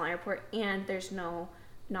it's a small airport, and there's no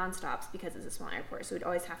nonstops because it's a small airport. So we'd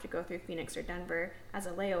always have to go through Phoenix or Denver as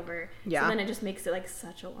a layover. Yeah. So then it just makes it like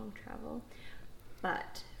such a long travel.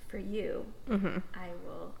 But for you,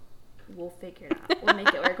 we'll figure it out. We'll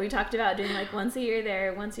make it work. We talked about doing like once a year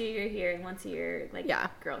there, once a year here, and once a year like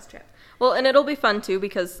girls trip. Well, and it'll be fun too,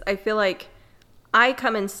 because I feel like I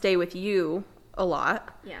come and stay with you a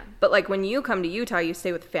lot. Yeah. But like, when you come to Utah, you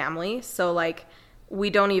stay with family, so like, we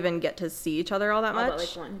don't even get to see each other all that much. But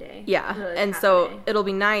like one day. Yeah. And so it'll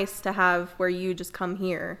be nice to have where you just come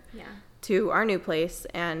here to our new place,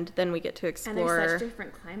 and then we get to explore. And there's such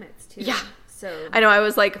different climates too. Yeah. So I know, I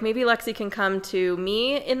was like, maybe Lexi can come to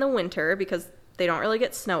me in the winter because they don't really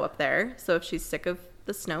get snow up there. So if she's sick of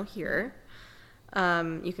the snow here,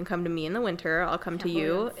 you can come to me in the winter. I'll come to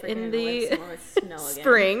you in the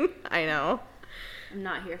spring. I know. I'm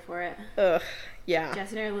not here for it. Ugh, yeah.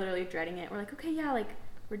 Jess and I are literally dreading it. We're like, okay, yeah, like,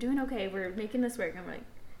 we're doing okay. We're making this work. I'm like,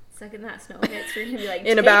 second that snow hits, we're going to be like,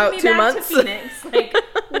 in about 2 months. To Phoenix. Like,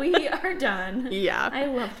 we are done. Yeah. I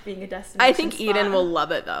loved being a destination I think spot. Eden will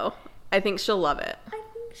love it, though. I think she'll love it. I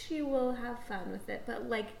think she will have fun with it. But,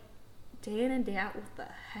 like, day in and day out, what the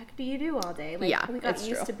heck do you do all day? Like, yeah, we got it's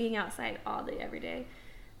used true. to being outside all day, every day.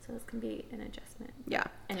 So this can be an adjustment. Yeah.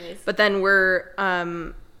 Anyways. But then we're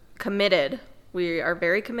committed. We are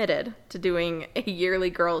very committed to doing a yearly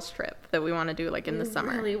girls trip that we want to do like in the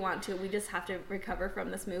summer. We really want to. We just have to recover from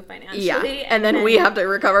this move financially. Yeah. And then we have to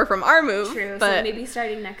recover from our move. True. But so maybe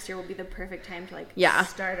starting next year will be the perfect time to like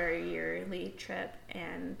start our yearly trip.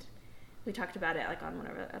 And we talked about it like on one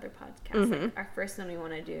of our other podcasts. Like our first one we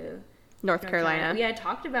want to do North Carolina. We had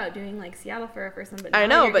talked about doing like Seattle for our first one, but I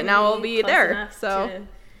know, but now we'll be there. So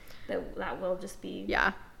that will just be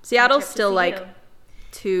Seattle's still like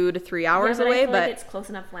 2 to 3 hours away, I feel but like it's close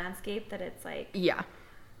enough landscape that it's like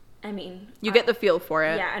I mean, you get the feel for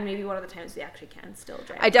it. Yeah, and maybe one of the times we actually can still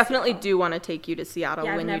drive. I definitely do want to take you to Seattle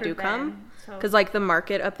when you do come, because like the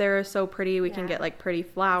market up there is so pretty. We can get like pretty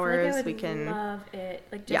flowers. I would love it.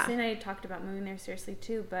 Like Jesse and I talked about moving there seriously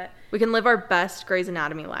too, but we can live our best Grey's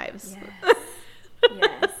Anatomy lives. Yes,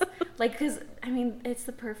 yes. Like, because I mean, it's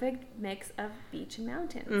the perfect mix of beach and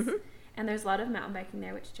mountains. And there's a lot of mountain biking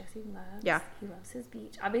there, which Jesse loves. Yeah. He loves his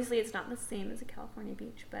beach. Obviously, it's not the same as a California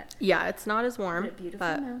beach, but... Yeah, it's not as warm, but beautiful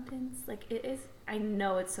mountains. Like, it is... I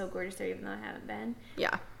know it's so gorgeous there, even though I haven't been.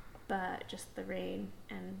 Yeah. But just the rain,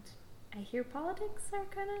 and I hear politics are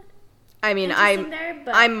kind of... I mean,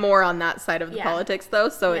 I'm more on that side of the politics, though,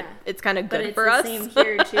 so it's kind of good for us. But it's the same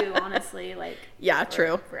here, too, honestly. Like,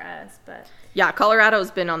 true. For us, but... Yeah,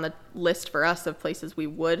 Colorado's been on the list for us of places we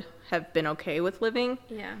would have been okay with living.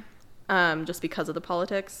 Yeah. Just because of the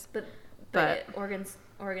politics. But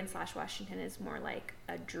Oregon/Washington is more like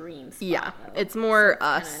a dream spot. Yeah, it's more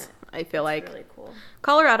us, I feel like. Really cool.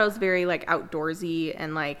 Colorado's very like outdoorsy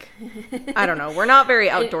and like, I don't know, we're not very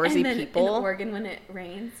outdoorsy and then people. In Oregon when it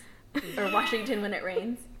rains, or Washington when it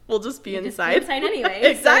rains. We'll just be inside. Just be inside anyway.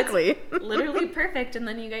 Exactly. So it's literally perfect, and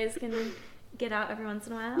then you guys can get out every once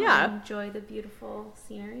in a while and enjoy the beautiful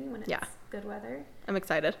scenery when it's good weather. I'm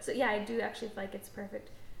excited. So yeah, I do actually feel like it's perfect.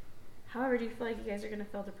 However, do you feel like you guys are going to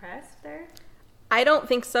feel depressed there? I don't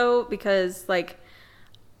think so because, like,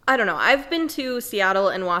 I don't know. I've been to Seattle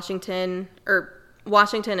and Washington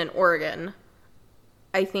and Oregon,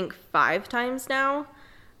 I think 5 times now.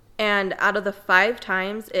 And out of the 5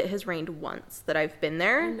 times, it has rained once that I've been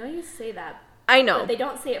there. I know you say that. I know. But they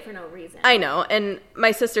don't say it for no reason. I know. And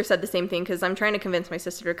my sister said the same thing because I'm trying to convince my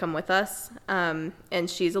sister to come with us. And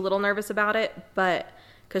she's a little nervous about it, but...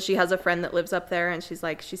 because she has a friend that lives up there, and she's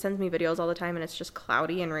like, she sends me videos all the time, and it's just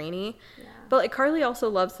cloudy and rainy. Yeah. But, like, Carly also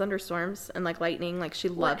loves thunderstorms and, like, lightning. Like, she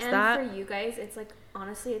loves that. And for you guys, it's, like,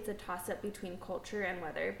 honestly, it's a toss-up between culture and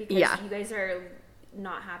weather. Because you guys are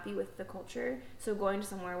not happy with the culture. So going to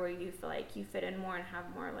somewhere where you feel like you fit in more and have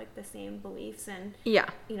more, like, the same beliefs and, you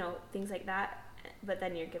know, things like that. But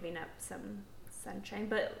then you're giving up some sunshine.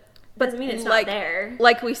 But doesn't mean it's not there.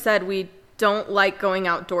 Like we said, we don't like going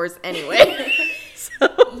outdoors anyway.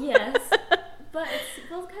 Yes, but it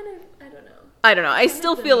feels kind of, I don't know. I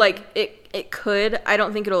still feel like it could. I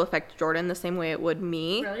don't think it'll affect Jordan the same way it would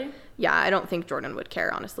me. Really? Yeah, I don't think Jordan would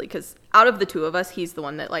care, honestly, because out of the 2 of us, he's the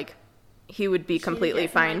one that, like, he would be completely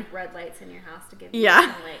fine. Like, red lights in your house to give you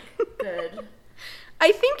some, like, good...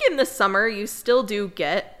 I think in the summer, you still do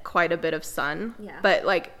get quite a bit of sun. Yeah. But,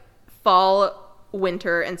 like, fall...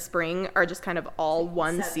 winter and spring are just kind of all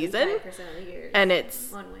one season, of the year, and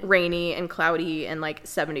it's rainy and cloudy and like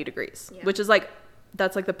 70 degrees, which is like,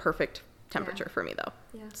 that's like the perfect temperature for me though.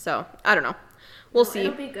 Yeah. So I don't know. We'll see.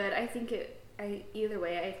 It'll be good. I think either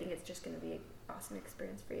way, I think it's just going to be an awesome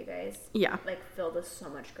experience for you guys. Yeah. Like filled with so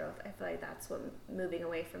much growth. I feel like that's what moving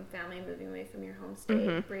away from family, moving away from your home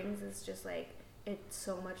state brings, is just like, it's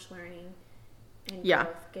so much learning and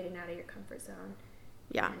growth, getting out of your comfort zone.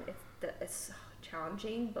 Yeah. And it's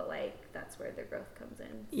challenging, but like that's where the growth comes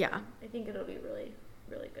in. So I think it'll be really,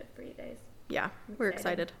 really good for you guys. Yeah, we're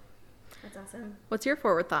excited. That's awesome. What's your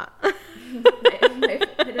forward thought?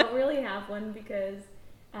 I don't really have one because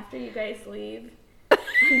after you guys leave,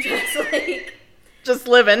 I'm just like... just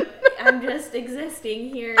living. I'm just existing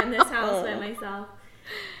here in this house by myself.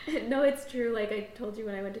 No, it's true. Like I told you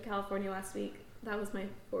when I went to California last week, that was my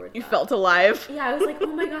forward thought. You felt alive. Yeah, I was like, oh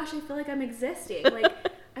my gosh, I feel like I'm existing. Like,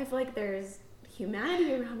 I feel like there's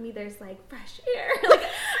humanity around me, there's like fresh air. Like,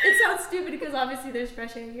 it sounds stupid because obviously there's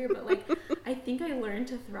fresh air here, but like I think I learned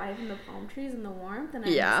to thrive in the palm trees and the warmth, and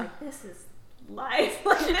I'm just like, this is life.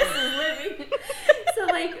 Like, this is living. So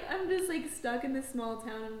like I'm just like stuck in this small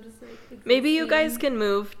town. I'm just like existing. Maybe you guys can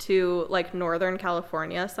move to like Northern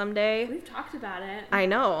California someday. We've talked about it. I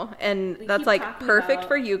know, and We that's keep like talking perfect about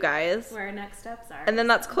for you guys. where our next steps are. And then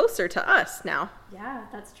that's closer to us now. Yeah,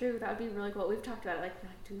 that's true. That would be really cool. We've talked about it. Like, we're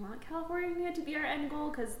like, do we want California to be our end goal?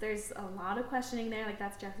 Because there's a lot of questioning there. Like,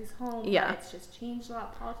 that's Jesse's home. Yeah. But it's just changed a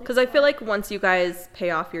lot. Politics. Because I feel like once you guys pay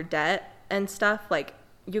off your debt and stuff, like,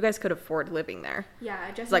 you guys could afford living there.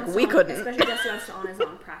 Yeah, Jesse like, wants we to couldn't. Especially Jesse wants to own his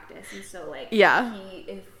own practice. And so, like, Yeah.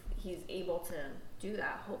 if he's able to do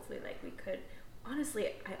that, hopefully, like, we could. Honestly,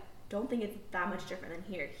 I don't think it's that much different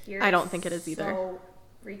than here. Here, I don't think it is either. So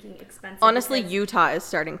freaking expensive. Honestly, because Utah is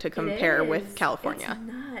starting to it compare with is. California.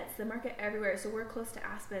 It's nuts. The market everywhere. So we're close to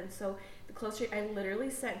Aspen. So the closer, I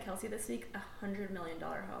literally sent Kelsey this week $100 million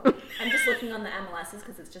home. I'm just looking on the MLSs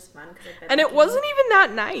because it's just fun. And it wasn't even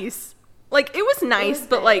that nice. Like, it was nice, was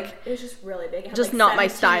but big. like, it was just really big. It had just like not my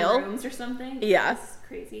 17 style. Rooms or something. Yeah. It's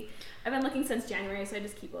crazy. I've been looking since January, so I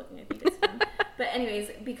just keep looking. I think it's fun. But anyways,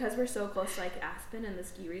 because we're so close to like Aspen and the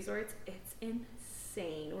ski resorts, it's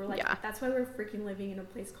insane. We're like, Yeah. that's why we're freaking living in a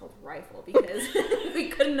place called Rifle, because we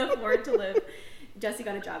couldn't afford to live. Jesse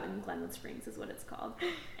got a job in Glenwood Springs is what it's called.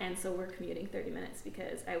 And so we're commuting 30 minutes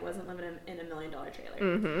because I wasn't living in a $1 million trailer.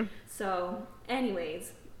 Mm-hmm. So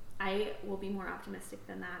anyways, I will be more optimistic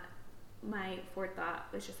than that. My forethought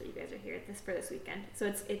was just that you guys are here for this weekend. So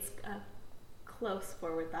it's a close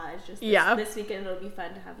forward thought. It's just this weekend it'll be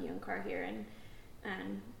fun to have you and Car here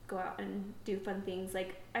and go out and do fun things.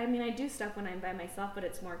 Like, I mean, I do stuff when I'm by myself, but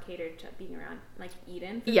it's more catered to being around like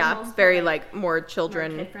Eden. Yeah, very like more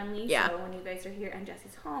children. More kid friendly. Yeah. So when you guys are here and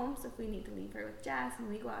Jesse's home, so if we need to leave her with Jess and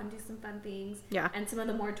we go out and do some fun things. Yeah. And some of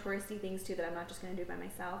the more touristy things too that I'm not just gonna do by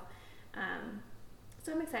myself.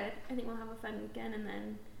 So I'm excited. I think we'll have a fun weekend and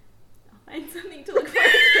then find something to look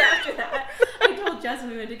forward to after that. I told Jess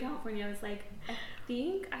when we went to California, I was like, I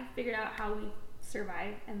think I figured out how we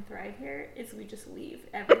survive and thrive here is we just leave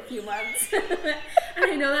every few months. And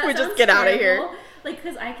I know that we sounds just get out of here. terrible, like,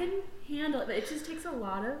 because I can handle it, but it just takes a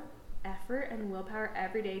lot of effort and willpower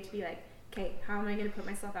every day to be like, okay, how am I going to put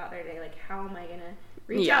myself out there today? Like, how am I going to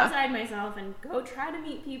reach outside myself and go try to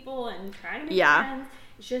meet people and try to make friends?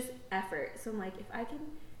 It's just effort. So I'm like, if I can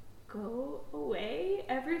go away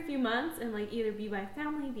every few months and like either be by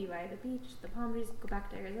family, be by the beach, the palm trees, go back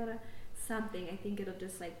to Arizona, something, I think it'll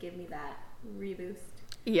just like give me that reboost.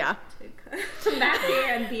 Yeah. To come back here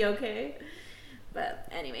and be okay. But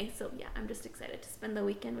anyway, so yeah, I'm just excited to spend the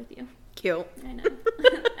weekend with you. Cute. I know.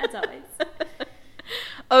 As always.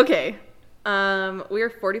 Okay. We're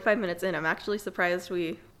 45 minutes in. I'm actually surprised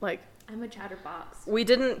I'm a chatterbox. we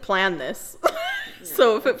didn't plan this.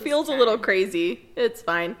 So if it feels a little crazy, it's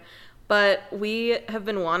fine. But we have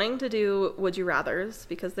been wanting to do Would You Rathers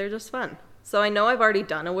because they're just fun. So I know I've already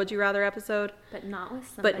done a Would You Rather episode. But not with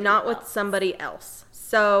somebody with somebody else.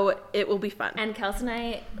 So it will be fun. And Kelsey and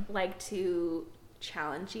I like to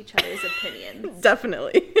challenge each other's opinions.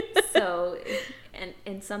 Definitely. So,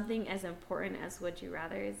 and something as important as Would You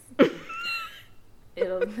Rathers,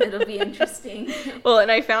 it'll be interesting. Well,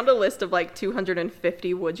 and I found a list of like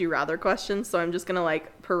 250 Would You Rather questions, so I'm just going to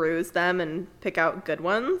like peruse them and pick out good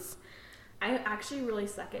ones. I actually really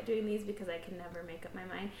suck at doing these because I can never make up my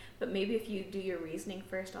mind. But maybe if you do your reasoning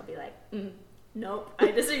first, I'll be like, nope, I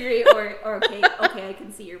disagree, or okay, I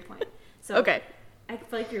can see your point. So okay. I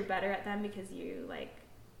feel like you're better at them because you like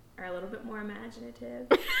are a little bit more imaginative,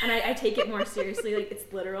 and I take it more seriously. Like,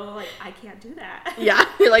 it's literal. Like, I can't do that. Yeah,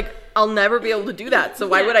 you're like, I'll never be able to do that, so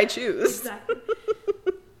why would I choose? Exactly.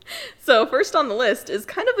 So first on the list is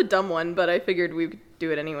kind of a dumb one, but I figured we'd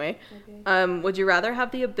do it anyway. Okay. Would you rather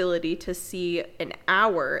have the ability to see an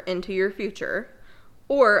hour into your future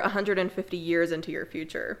or 150 years into your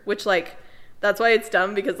future? Which, like, that's why it's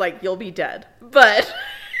dumb, because, like, you'll be dead. But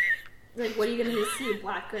Like, what are you going to see? A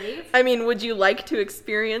black grave? I mean, would you like to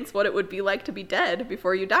experience what it would be like to be dead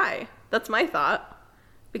before you die? That's my thought.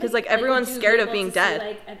 Because, like everyone's would you scared be of able being to dead. See,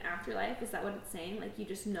 like, an afterlife? Is that what it's saying? Like, you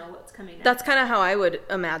just know what's coming next? That's kind of how I would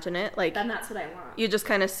imagine it. Like, Then that's what I want. you just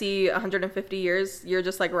kind of see 150 years, you're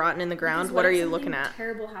just, like, rotting in the ground. Because What are if you looking something at?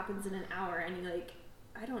 terrible happens in an hour and you, like,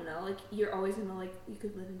 I don't know, like, you're always going to, like, you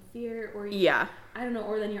could live in fear, or you, Yeah. I don't know,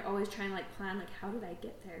 or then you're always trying to, like, plan, like, how did I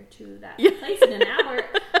get there to that Yeah. place in an hour?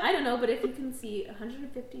 I don't know, but if you can see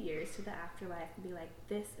 150 years to the afterlife and be like,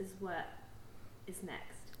 this is what is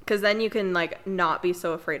next. Because then you can, like, not be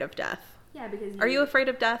so afraid of death. Yeah, because Are you afraid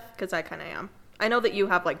of death? Because I kind of am. I know that you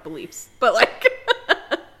have, like, beliefs, but, like...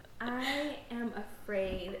 I am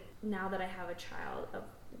now that I have a child, of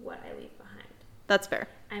what I leave behind. That's fair.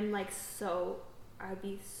 I'm like I'd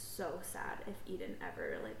be so sad if Eden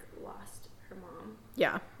ever like lost her mom.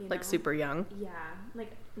 Yeah, You like know? super young. Yeah,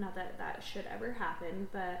 like not that that should ever happen,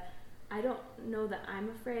 but I don't know that I'm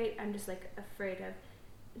afraid. I'm just like afraid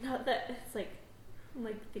of, not that it's like I'm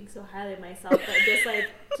like think so highly of myself, but just like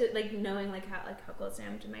like knowing like how close I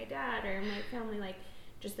am to my dad or my family, like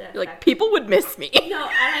just the You're like, effect. people would miss me. No,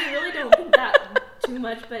 and I really don't think that too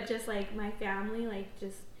much, but just like my family, like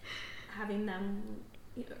just having them,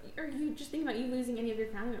 you know, or you just think about you losing any of your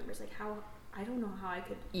family members, like how, I don't know how I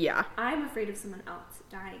could. Yeah, I'm afraid of someone else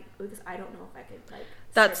dying because I don't know if I could like.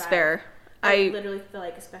 that's survive. fair. I literally feel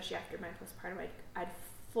like, especially after my postpartum, I'd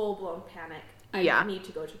full blown panic. I need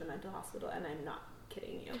to go to the mental hospital, and I'm not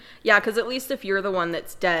kidding you. Yeah, because at least if you're the one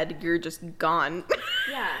that's dead, you're just gone.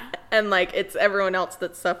 Yeah. And like it's everyone else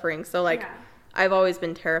that's suffering. So like Yeah. I've always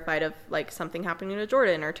been terrified of like something happening to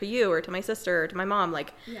Jordan or to you or to my sister or to my mom.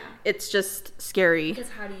 Like Yeah. it's just scary. Because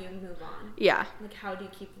how do you move on? Yeah. Like how do you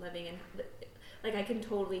keep living? And like I can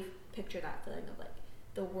totally picture that feeling of like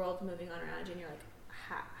the world moving on around you, and you're like,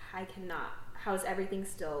 I cannot. How is everything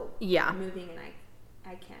still moving, and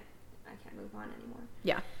I can't move on anymore.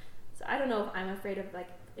 Yeah. So I don't know if I'm afraid of like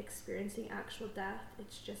experiencing actual death.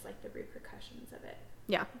 It's just like the repercussions of it.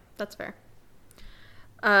 Yeah, that's fair.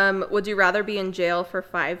 Would you rather be in jail for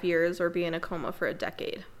 5 years or be in a coma for a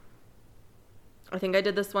decade? I think I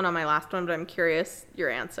did this one on my last one, but I'm curious your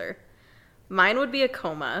answer. Mine would be a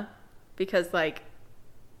coma because like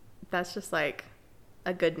that's just like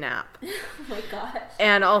a good nap. Oh my gosh.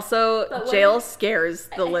 And also jail scares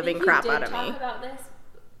the living crap out of me. I think you did talk about this,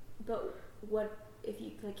 but what if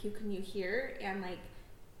you like can you hear, and like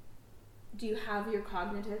do you have your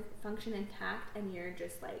cognitive function intact and you're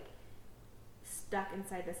just like stuck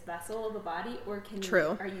inside this vessel of a body, or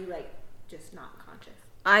are you like just not conscious?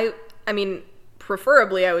 I mean,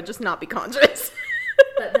 preferably I would just not be conscious.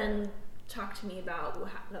 But then talk to me about what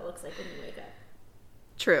that looks like when you wake up.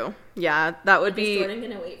 True. Yeah, that would be. Is Jordan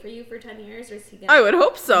gonna wait for you for 10 years, or is he gonna? I would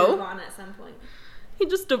hope so. Move on at some point. He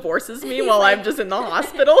just divorces me He's while like- I'm just in the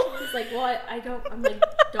hospital. He's like, well, I'm like,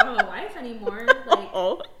 don't have a wife anymore. Like,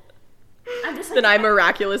 Oh. I'm just like, Then I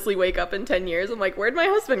miraculously wake up in 10 years. I'm like, where'd my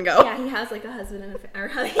husband go? yeah, he has like a husband and or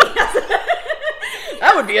he has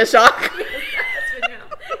That would be a shock. he has a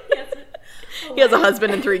husband now. He has a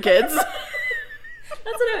husband and 3 kids.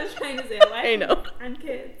 That's what I was trying to say. A wife I know. And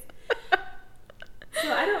kids.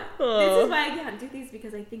 So I don't. Oh. This is why I can't do these,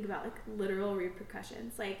 because I think about like literal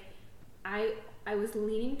repercussions. Like, I was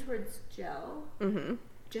leaning towards jail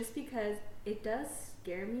just because it does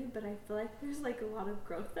scare me, but I feel like there's like a lot of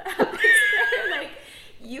growth that happens there. Like,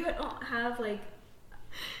 you don't have like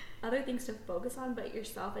other things to focus on but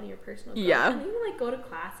yourself and your personal growth. Yeah. And you can like go to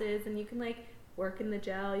classes, and you can like work in the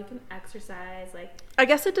jail, you can exercise, like. I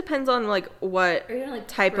guess it depends on like what Are you gonna, like,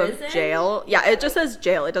 type prison? of jail. Yeah, it just says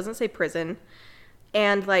jail. It doesn't say prison.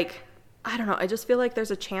 And like, I don't know. I just feel like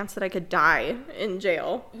there's a chance that I could die in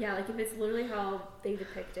jail. Yeah, like if it's literally how they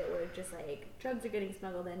depict it, where just like drugs are getting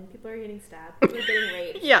smuggled in, people are getting stabbed, people are getting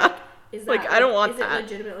raped. Yeah. Like, is that, Like, I don't want is that. Is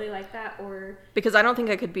it legitimately like that, or? Because I don't think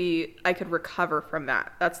I could recover from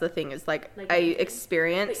that. That's the thing, is like I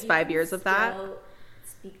experienced 5 years of that.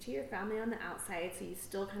 Speak to your family on the outside, so you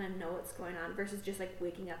still kind of know what's going on, versus just like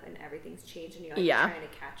waking up and everything's changed and you're like trying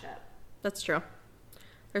to catch up. That's true.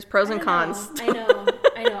 There's pros and cons. I know.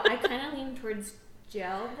 I kind of lean towards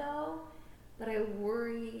jail though, but I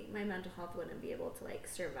worry my mental health wouldn't be able to like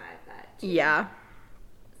survive that too. Yeah.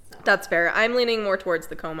 So, That's fair. I'm leaning more towards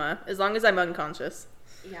the coma, as long as I'm unconscious.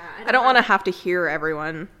 yeah. I don't want to have to hear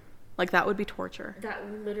everyone. Like, that would be torture. That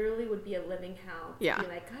literally would be a living hell. To Yeah. be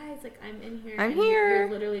like, guys, like I'm in here. I'm and here. You're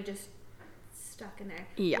literally just stuck in there.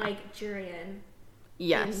 Yeah. Like Jurian.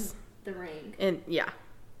 Yes. In The Ring. And yeah.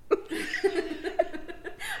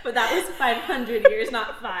 But that was 500 years,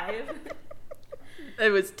 not 5. It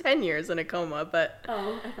was 10 years in a coma, but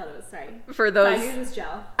Oh, I thought it was, sorry. for 5 those years was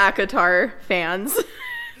jail. ACOTAR fans,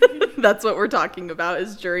 that's what we're talking about,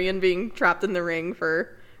 is Jurian being trapped in the ring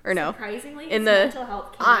for, or no. Surprisingly, in his the mental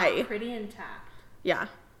health came eye. out pretty intact. Yeah.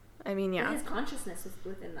 I mean, But yeah. his consciousness was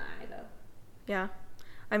within the eye, though. Yeah.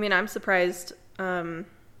 I mean, I'm surprised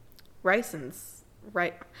Ryson's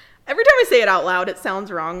right. Every time I say it out loud, it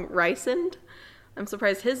sounds wrong. Ryson. I'm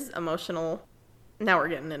surprised his emotional. Now we're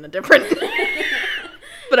getting in a different.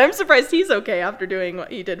 But I'm surprised he's okay after doing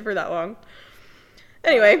what he did for that long.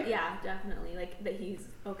 Anyway. Yeah, definitely. Like, that he's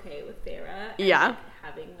okay with Farah. And, Yeah. like,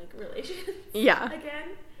 having, like, relations. Yeah.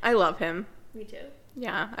 Again. I love him. Me too.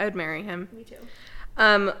 Yeah, I would marry him. Me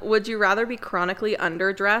too. Would you rather be chronically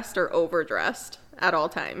underdressed or overdressed at all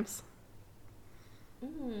times?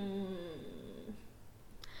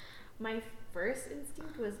 My first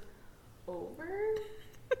instinct was over.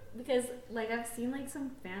 Because, like, I've seen, like,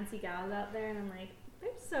 some fancy gals out there, and I'm like, they're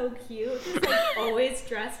so cute. Just, like, always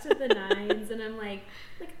dressed to the nines. And I'm like,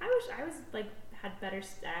 I wish I was, like, had better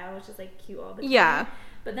style. I was just, like, cute all the time. Yeah.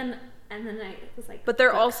 But then, and then I was like, But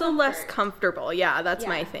they're also comfort. less comfortable. Yeah, that's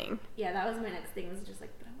my thing. Yeah, that was my next thing, was just,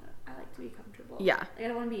 like, but I like to be comfortable. Yeah. Like, I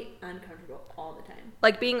don't want to be uncomfortable all the time.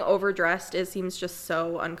 Like, being overdressed, it seems just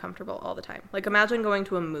so uncomfortable all the time. Like, imagine going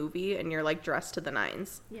to a movie and you're, like, dressed to the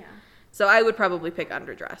nines. Yeah. So I would probably pick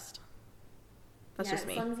underdressed. That's just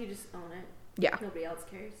me. As long as you just own it. Yeah. Nobody else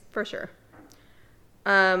cares. For sure.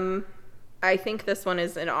 I think this one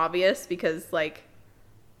is an obvious because, like,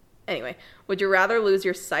 anyway, would you rather lose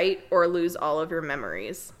your sight or lose all of your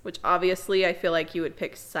memories? Which obviously I feel like you would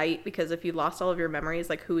pick sight, because if you lost all of your memories,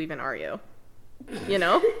 like, who even are you? You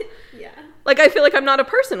know? Yeah. Like, I feel like I'm not a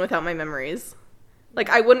person without my memories. Like,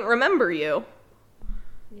 I wouldn't remember you.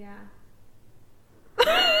 Yeah.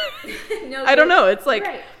 I don't know. It's like,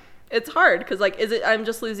 right. It's hard because, like, I'm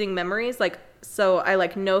just losing memories? Like, so I,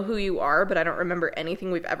 like, know who you are, but I don't remember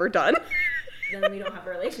anything we've ever done. Then we don't have a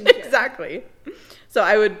relationship. Exactly. So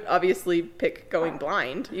I would obviously pick going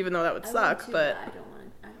blind, even though that would suck, too, but I don't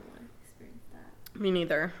want to experience that. me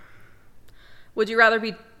neither. Would you rather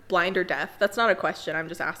be blind or deaf? That's not a question. I'm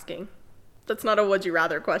just asking. That's not a would you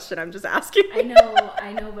rather question. I'm just asking. I know, but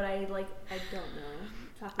I don't know.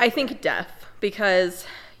 I think deaf, because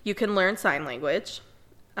you can learn sign language.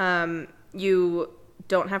 You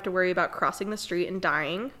don't have to worry about crossing the street and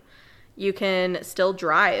dying. You can still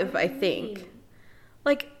drive, I think. mean?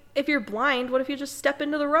 Like, if you're blind, what if you just step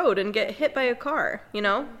into the road and get hit by a car, you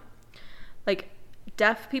know? Like,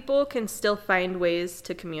 deaf people can still find ways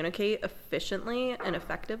to communicate efficiently and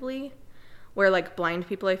effectively, where, like, blind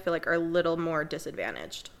people, I feel like, are a little more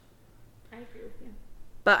disadvantaged. I agree with you.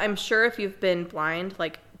 But I'm sure if you've been blind,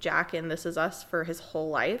 like Jack in This Is Us for his whole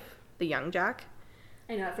life, the young Jack.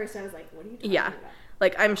 I know, at first I was like, what are you talking Yeah. about?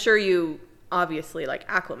 Like, I'm sure you obviously, like,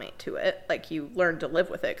 acclimate to it. Like, you learn to live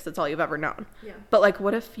with it because it's all you've ever known. Yeah. But, like,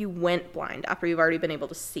 what if you went blind after you've already been able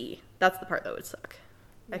to see? That's the part that would suck,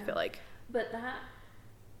 I Yeah. feel like. But that,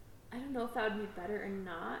 I don't know if that would be better or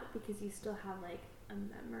not, because you still have, like, a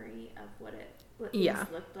memory of what things Yeah.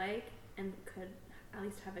 looked like, and could at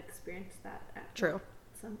least have experienced that at True.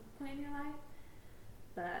 some point in your life.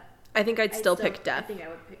 But I think I'd still pick I deaf. think I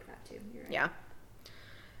would pick that too. You're right. Yeah.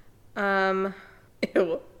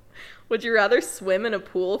 Ew. Would you rather swim in a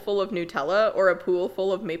pool full of Nutella or a pool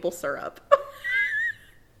full of maple syrup?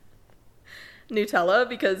 Nutella,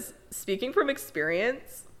 because speaking from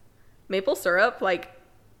experience, maple syrup, like,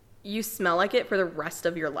 you smell like it for the rest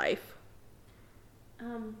of your life.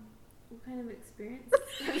 What kind of experience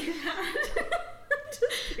have you had?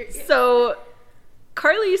 Just curious. So,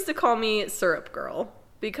 Carly used to call me Syrup Girl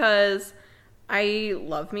because I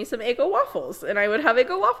love me some Eggo waffles, and I would have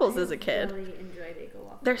Eggo waffles as a kid. I really enjoyed Eggo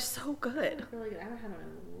waffles. They're so good. Really good. I haven't had one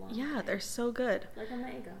in a long Yeah, time. they're so good. Like on the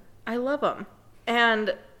Eggo. I love them.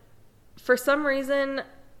 And for some reason,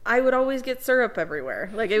 I would always get syrup everywhere.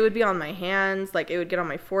 Like, it would be on my hands. Like, it would get on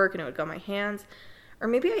my fork, and it would go on my hands. Or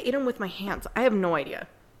maybe I ate them with my hands. I have no idea.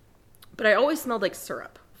 But I always smelled like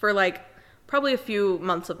syrup for, like, probably a few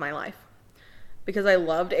months of my life. Because I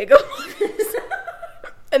loved Eggo waffles.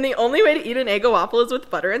 And the only way to eat an Eggo waffle is with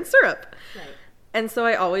butter and syrup. Right. And so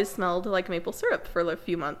I always smelled like maple syrup for a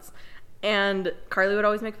few months. And Carly would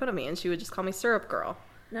always make fun of me, and she would just call me Syrup Girl.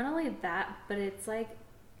 Not only that, but it's like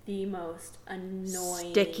the most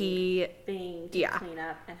annoying Sticky thing to yeah. clean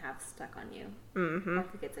up and have stuck on you. Mm-hmm. Or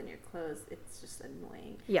if it gets in your clothes, it's just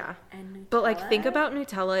annoying. Yeah. And But, like, think Nutella, about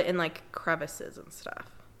Nutella in, like, crevices and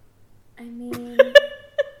stuff. I mean,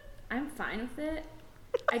 I'm fine with it.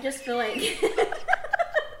 I just feel like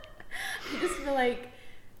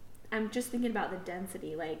I'm just thinking about the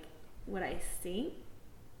density. Like, would I sink?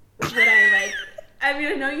 Would I, like, I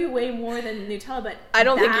mean, I know you weigh more than Nutella, but I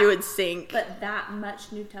don't think you would sink. But that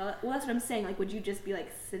much Nutella, well, that's what I'm saying. Like, would you just be, like,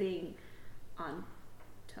 sitting on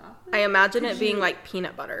top of it? I imagine Could it being you, like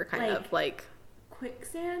peanut butter, kind of, like...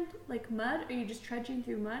 quicksand, like mud? Are you just trudging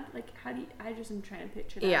through mud? Like, how do you, I just am trying to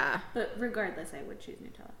picture that. Yeah. But regardless, I would choose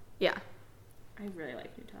Nutella. Yeah. I really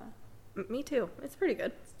like Nutella. Me too. It's pretty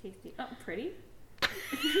good. It's tasty. Oh, pretty?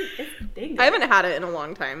 It's dang I haven't had it in a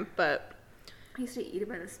long time, but... I used to eat it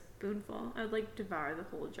by the spoonful. I would, like, devour the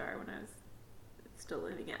whole jar when I was still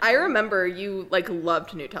living at I home. remember you, like,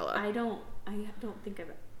 loved Nutella. I don't think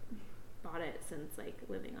I've bought it since, like,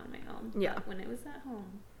 living on my own. Yeah. But when it was at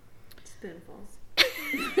home, spoonfuls.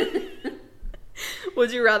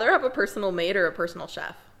 Would you rather have a personal maid or a personal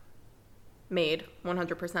chef? made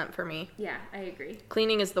 100% for me. Yeah, I agree.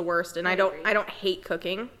 Cleaning is the worst, and I agree. don't hate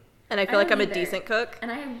cooking, and I feel like I'm a decent cook.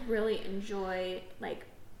 And I really enjoy like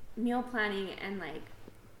meal planning and like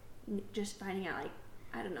just finding out like,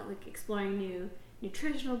 I don't know, like exploring new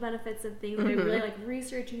nutritional benefits of things. I really like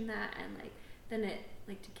researching that, and like then it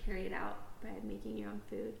like to carry it out by making your own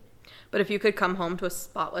food. But if you could come home to a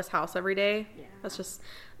spotless house every day, Yeah. that's just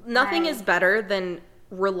nothing is better than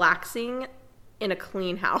relaxing in a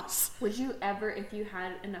clean house. Would you ever, if you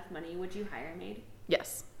had enough money, would you hire a maid?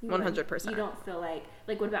 Yes, You 100%. You don't feel like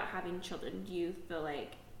what about having children? Do you feel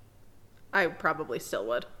like I probably still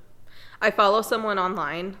would. I follow someone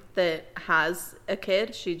online that has a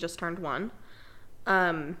kid. She just turned 1.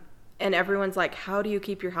 And everyone's like, how do you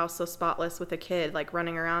keep your house so spotless with a kid, like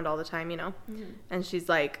running around all the time, you know? Mm-hmm. And she's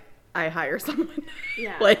like, I hire someone.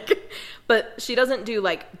 Yeah. Like, but she doesn't do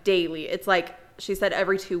like daily. It's like, she said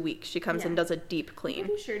every 2 weeks she comes and does a deep I'm clean.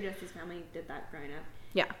 pretty sure Jesse's family did that growing up.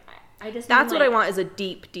 Yeah. I just That's mean, what I like, want is a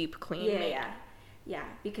deep clean. Yeah,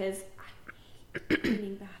 because I hate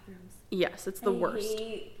cleaning bathrooms. Yes, it's the worst. I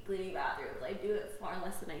hate cleaning bathrooms. I do it far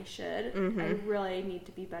less than I should. I really need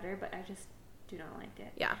to be better, but I just do not like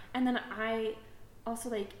it. Yeah. And then I also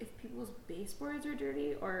like if people's baseboards are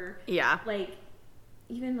dirty or Yeah. like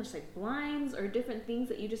even just like blinds or different things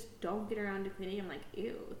that you just don't get around to cleaning. I'm like,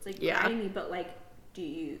 ew, it's like grimy, but like, do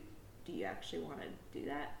you actually want to do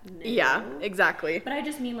that? No. Yeah, exactly. But I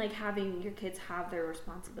just mean like having your kids have their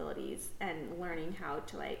responsibilities and learning how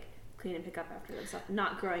to like clean and pick up after themselves,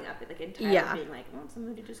 not growing up like entirely being like, oh,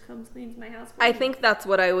 somebody just comes cleans my house for I me. think that's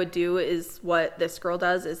what I would do is what this girl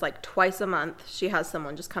does is like twice a month she has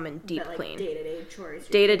someone just come and deep But, like, clean. day-to-day chores.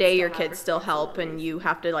 Day to day your kids still help and you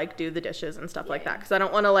have to like do the dishes and stuff like that because I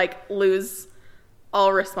don't want to like lose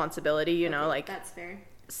all responsibility, you know, like that's fair.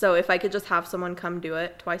 so if I could just have someone come do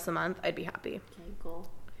it twice a month, I'd be happy. Okay, cool.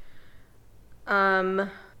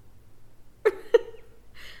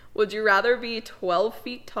 Would you rather be 12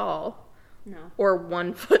 feet tall No. or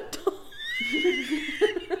 1 foot tall?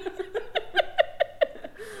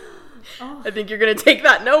 Oh. I think you're going to take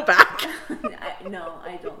that no back. No,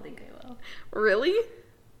 I don't think I will. Really?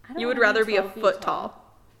 I don't You would wanna rather be a 12 feet foot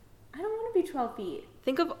tall. I don't want to be 12 feet.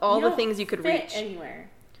 Think of all You the don't things you could fit reach. anywhere.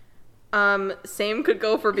 Same could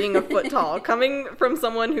go for being a foot tall. Coming from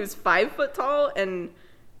someone who's 5 foot tall, and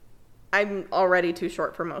I'm already too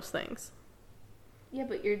short for most things. Yeah,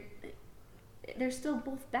 but they're still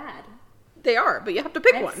both bad. They are, but you have to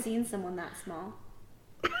pick I've one. seen someone that small.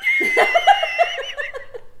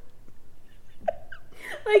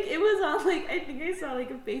 Like it was on like I think I saw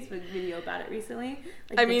like a Facebook video about it recently.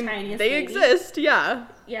 Like I the mean, tiniest they lady. exist, yeah.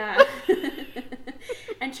 Yeah.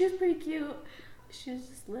 And she was pretty cute. She was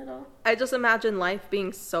just little. I just imagine life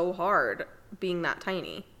being so hard, being that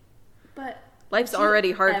tiny. But Life's would you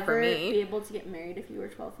already hard for ever me. Be able to get married if you were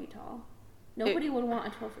 12 feet tall. Nobody would want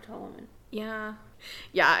a 12 foot tall woman. Yeah.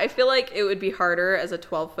 Yeah, I feel like it would be harder as a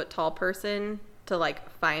 12 foot tall person to like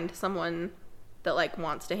find someone that like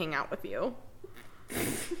wants to hang out with you.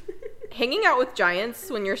 Hanging out with giants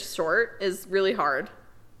when you're short is really hard.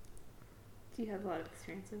 Do you have a lot of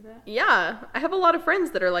experience with that? Yeah, I have a lot of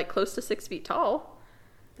friends that are like close to 6 feet tall.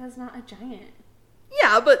 That's not a giant.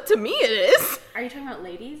 Yeah, but to me it is. Are you talking about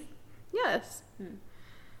ladies? Yes. Hmm.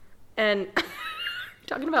 And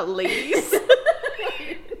talking about ladies.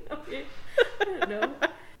 Okay. I don't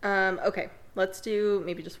know. Okay, let's do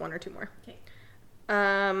maybe just one or two more. Okay.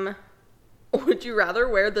 Would you rather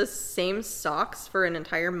wear the same socks for an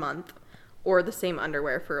entire month or the same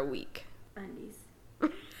underwear for a week? Undies.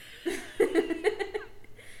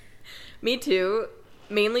 Me too,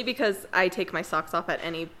 mainly because I take my socks off at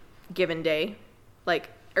any given day, like,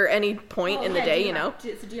 or any point in the day, you know?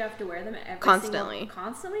 So do you have to wear them every Constantly.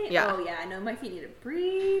 Constantly? Yeah. Oh, yeah. I know. My feet need to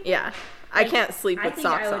breathe. Yeah, I can't sleep with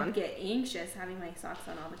socks I think I on. would get anxious having my socks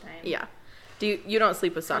on all the time. Yeah. You don't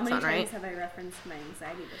sleep with socks How on, many right? times have I referenced my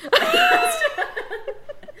anxiety this podcast?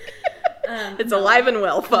 It's alive and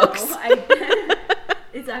well, folks. No,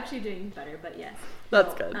 it's actually doing better, but yes.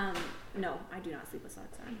 That's No, good. No, I do not sleep with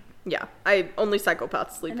socks on. Yeah, only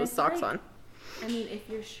psychopaths sleep And with I feel socks like- on. I mean, if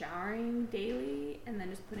you're showering daily and then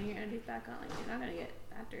just putting your undies back on, like, you're not going to get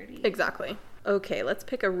that dirty. Exactly. Okay, let's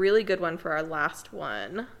pick a really good one for our last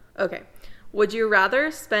one. Okay. Would you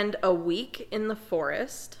rather spend a week in the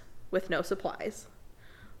forest with no supplies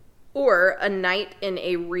or a night in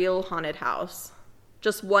a real haunted house?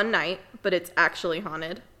 Just one night, but it's actually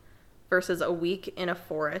haunted versus a week in a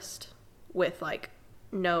forest with like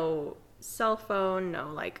no cell phone,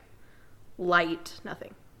 no like light,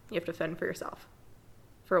 nothing. You have to fend for yourself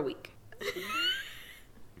for a week.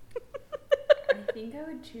 I think I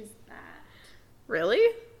would choose that. Really?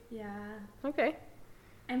 Yeah. Okay.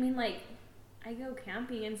 I mean, like, I go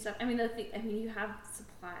camping and stuff. I mean, you have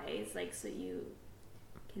supplies, like, so you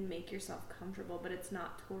can make yourself comfortable, but it's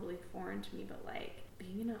not totally foreign to me. But like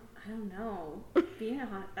I don't know, being a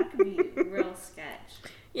haunt, that could be real sketch.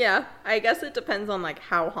 Yeah, I guess it depends on like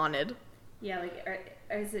how haunted. Yeah, like, or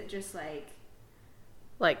is it just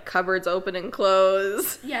like cupboards open and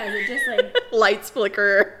close? Yeah, is it just like lights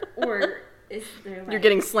flicker? Or is there like you're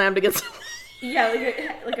getting slammed against? Yeah,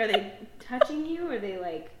 like are they touching you? Or are they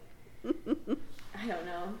like? I don't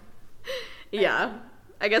know. Yeah.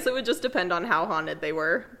 I guess it would just depend on how haunted they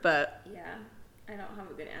were, but... Yeah, I don't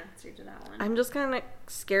have a good answer to that one. I'm just kind of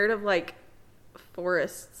scared of, like,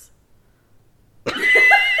 forests.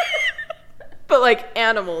 But, like,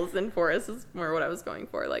 animals in forests is more what I was going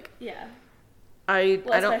for. Like, yeah. I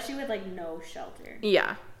don't... especially with, like, no shelter.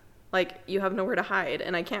 Yeah. Like, you have nowhere to hide,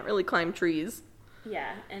 and I can't really climb trees.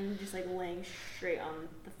 Yeah, and just, like, laying straight on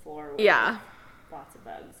the floor with lots of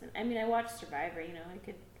bugs. And I mean, I watched Survivor, you know, I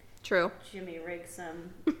could... True. Jimmy rig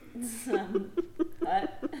some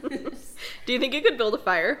hut. Do you think you could build a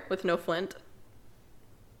fire with no flint?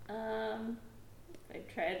 If I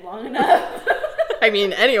tried long enough. I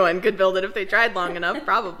mean, anyone could build it if they tried long enough,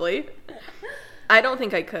 probably. I don't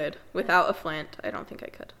think I could. Without a flint, I don't think I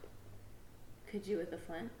could. Could you with a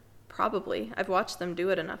flint? Probably. I've watched them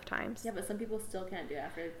do it enough times. Yeah, but some people still can't do it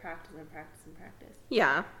after practice and practice and practice.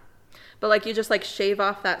 Yeah. But, like, you just, like, shave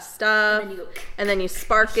off that stuff, and then you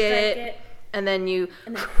spark it, and then you...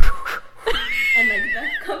 And, then, and like, the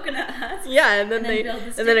coconut husk. Yeah, and then it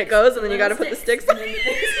goes, and then you gotta put the sticks on. We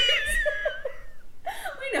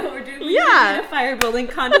know what we're doing. We're doing a fire building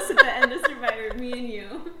contest at the end of Survivor, me and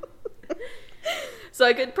you. So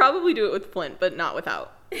I could probably do it with flint, but not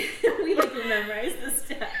without. We, like, memorize the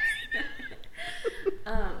steps.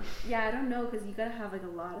 Yeah, I don't know, because you gotta have, like, a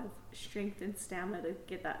lot of strength and stamina to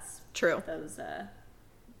get that. True. Those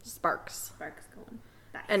sparks going.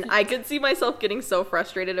 And I could see myself getting so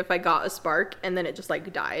frustrated if I got a spark and then it just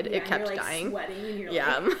like died. Yeah, it kept you're, like, dying. Sweating and you're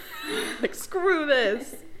like screw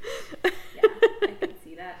this. Yeah, I can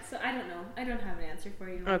see that. So I don't know. I don't have an answer for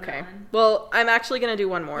you. Okay. Well, I'm actually gonna do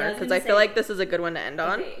one more because I feel like this is a good one to end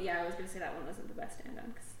on. Okay, yeah, I was gonna say that one wasn't the best to end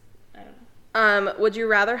on because I don't know. Would you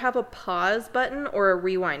rather have a pause button or a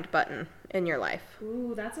rewind button in your life?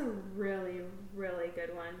 Ooh, that's a really, really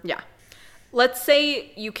good one. Yeah. Let's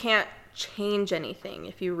say you can't change anything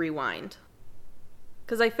if you rewind.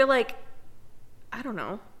 Because I feel like, I don't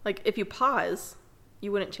know, like if you pause,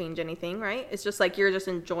 you wouldn't change anything, right? It's just like you're just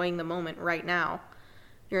enjoying the moment right now.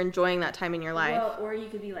 You're enjoying that time in your life. Well, or you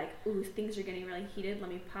could be like, ooh, things are getting really heated. Let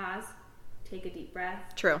me pause, take a deep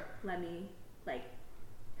breath. True. Let me, like,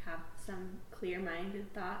 have some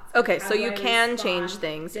clear-minded thoughts. Okay, so you can change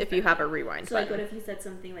things if you have a rewind button. button. So, like, what if you said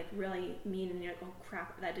something, like, really mean and you're like, oh,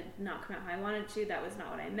 crap, that did not come out how I wanted to. That was not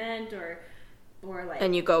what I meant. Or like...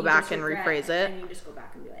 And you go back and rephrase it. And you just go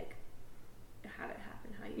back and be like, have it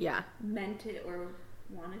happen how you meant it or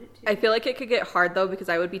wanted it to. I feel like it could get hard, though, because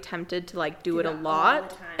I would be tempted to, like, do it a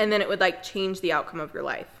lot. And then it would, like, change the outcome of your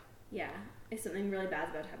life. Yeah. If something really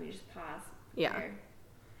bad's about to happen, you just pause. Yeah. There.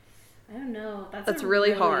 I don't know. That's a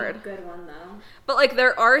really hard. Good one though. But like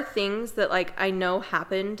there are things that like I know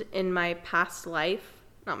happened in my past life,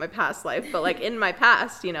 not my past life, but like in my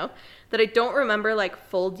past, you know, that I don't remember like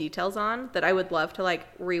full details on that I would love to like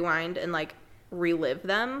rewind and like relive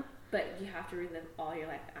them. But you have to relive all your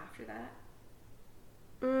life after that.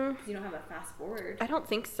 Because you don't have a fast forward. I don't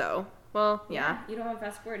think so. Well, yeah. You don't have a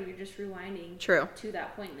fast forward. You're just rewinding. True. To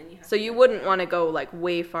that point, and then you have. So you wouldn't want to go like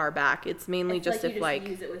way far back. It's mainly just if like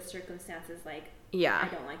use it with circumstances like. Yeah.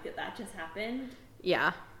 I don't like that just happened.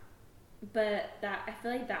 Yeah. But I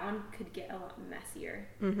feel like that one could get a lot messier.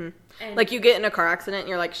 Mm-hmm. And like you get in a car accident and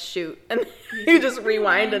you're like, shoot, and you just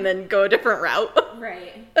rewind and then go a different route.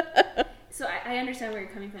 Right. So I understand where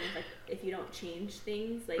you're coming from. Like, if you don't change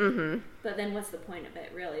things, like, but then what's the point of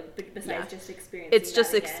it, really? Besides just experiencing. It's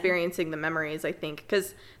just experiencing the memories, I think,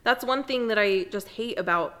 because that's one thing that I just hate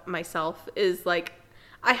about myself is like,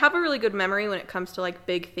 I have a really good memory when it comes to like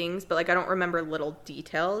big things, but like I don't remember little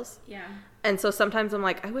details. Yeah. And so sometimes I'm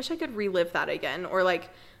like, I wish I could relive that again, or like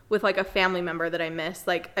with like a family member that I miss,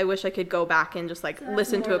 like I wish I could go back and just like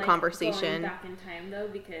listen to a conversation. Going back in time though,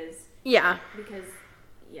 because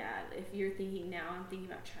if you're thinking now and thinking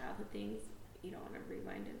about childhood things, you don't want to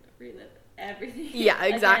rewind and relive everything. Yeah,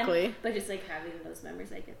 exactly. Again, but just like having those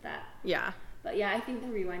memories, I get that. Yeah. But yeah, I think the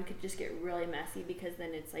rewind could just get really messy because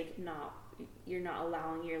then it's like you're not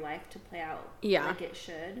allowing your life to play out like it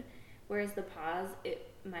should. Whereas the pause,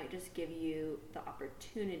 it might just give you the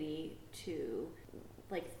opportunity to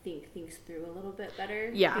like think things through a little bit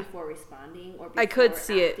better before responding or before I could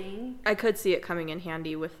see acting. I could see it coming in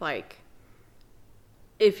handy with like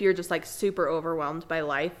if you're just like super overwhelmed by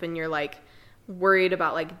life and you're like worried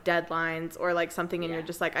about like deadlines or like something and you're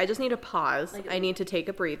just like, I just need to pause. Like, I need to take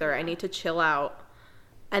a breather. I need to chill out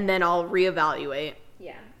and then I'll reevaluate.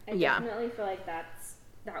 Yeah. I definitely feel like that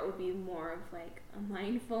would be more of like a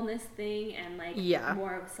mindfulness thing and like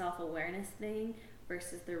more of a self-awareness thing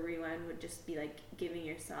versus the rewind would just be like giving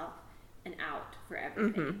yourself an out for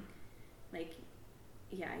everything. Mm-hmm. Like,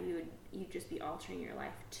 you'd just be altering your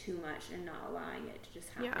life too much and not allowing it to just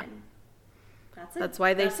happen. That's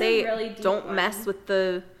why they say really don't mess with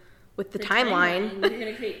the timeline. You're going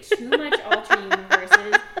to create too much alternate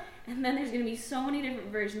universes, and then there's going to be so many different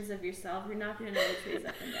versions of yourself. You're not going to know which way is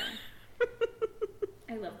up and down.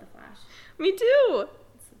 I love The Flash. Me too.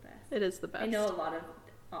 It's the best. It is the best. I know a lot of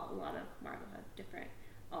Marvel have different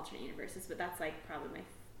alternate universes, but that's like probably my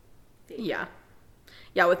favorite.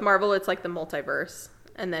 Yeah. With Marvel, it's like the multiverse,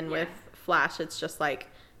 and then with Flash, it's just like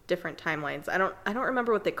different timelines. I don't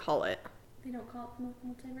remember what they call it. They don't call it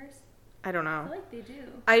multiverse? I don't know. I feel like they do.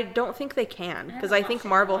 I don't think they can, because I think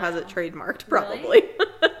Marvel has it trademarked, probably. Really?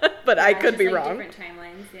 But I could be wrong. Different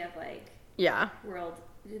timelines. They have like world.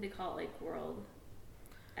 Do they call it like world?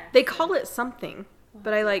 X they call it something,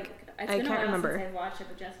 but I can't remember. Since I've watched it,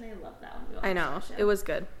 but Jess and I love that one. I know it was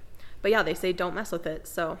good, but yeah, they say don't mess with it.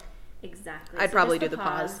 So exactly. I'd probably do the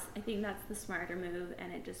pause. I think that's the smarter move,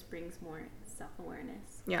 and it just brings more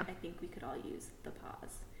self-awareness. Yeah. I think we could all use the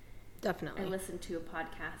pause. Definitely. I listened to a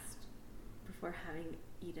podcast before having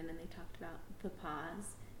Eden, and they talked about the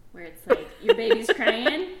pause, where it's like your baby's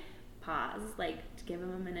crying, pause, like to give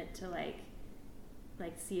him a minute to like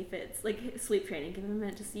see if it's like sleep training. Give him a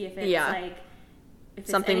minute to see if it's like if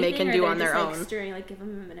something it's they can do on their just, own. Like, stirring, like give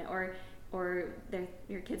them a minute, or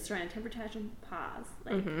your kid's throwing a temper tantrum, pause,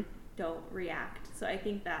 like don't react. So I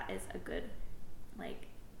think that is a good like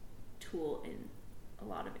tool in a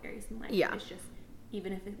lot of areas in life. Yeah. It's just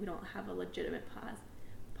even if we don't have a legitimate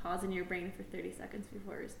pause in your brain for 30 seconds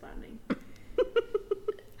before responding.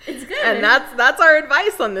 It's good. And that's our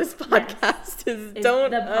advice on this podcast is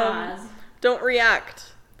don't the pause. Don't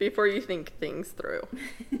react before you think things through.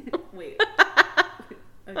 Wait.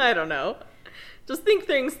 Okay. I don't know. Just think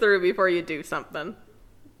things through before you do something.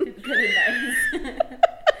 Good advice.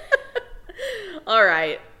 All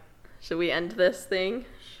right. Should we end this thing?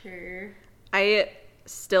 Sure. I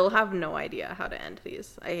still have no idea how to end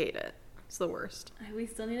these. I hate it. It's the worst. We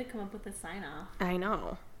still need to come up with a sign-off. I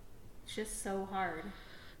know. It's just so hard.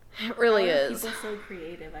 It really How are is. people so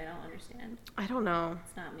creative? I don't understand. I don't know.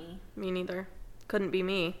 It's not me. Me neither. Couldn't be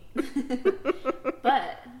me.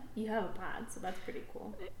 But you have a pod, so that's pretty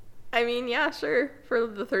cool. I mean, yeah, sure. For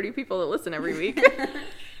the 30 people that listen every week.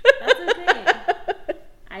 That's okay.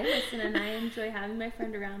 I listen and I enjoy having my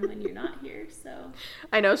friend around when you're not here, so.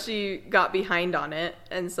 I know she got behind on it,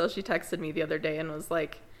 and so she texted me the other day and was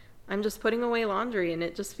like, I'm just putting away laundry, and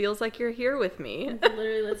it just feels like you're here with me. I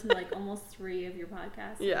literally listened to like almost 3 of your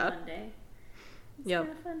podcasts in one day. It's kind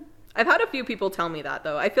of fun. I've had a few people tell me that,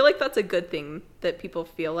 though. I feel like that's a good thing, that people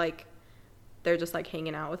feel like they're just like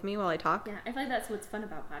hanging out with me while I talk. Yeah, I feel like that's what's fun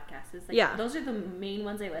about podcasts. Is like those are the main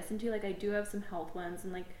ones I listen to. Like I do have some health ones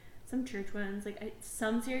and like some church ones, like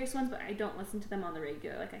some serious ones, but I don't listen to them on the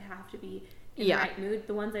regular. Like I have to be in the right mood.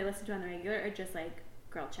 The ones I listen to on the regular are just like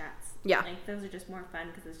girl chats. Yeah. Like those are just more fun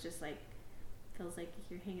because it's just like feels like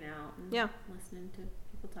you're hanging out and listening to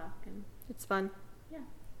people talk, and it's fun. Yeah.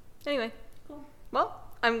 Anyway. Cool. Well,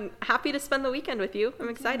 I'm happy to spend the weekend with you. I'm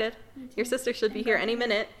excited. Your sister should be here any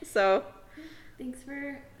minute, so. Thanks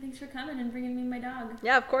for coming and bringing me my dog.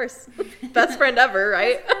 Yeah, of course. Best friend ever,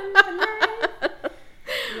 right? Best friend.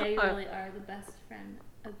 Yeah, you really are the best friend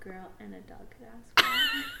a girl and a dog could ask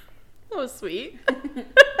for. That was sweet.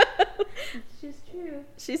 It's just true.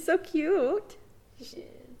 She's so cute. She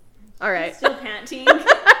is. All right. She's still panting.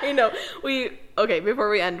 I know. Before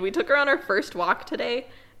we end, we took her on our first walk today,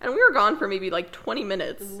 and we were gone for maybe like 20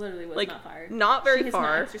 minutes. It literally was not far. Not very far. She has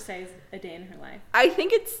not exercised a day in her life. I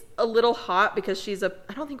think it's a little hot because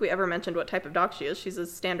I don't think we ever mentioned what type of dog she is. She's a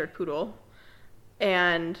standard poodle.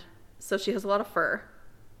 And so she has a lot of fur.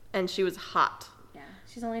 And she was hot. Yeah.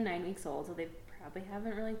 She's only 9 weeks old, so they probably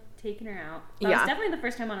haven't really taken her out. That was definitely the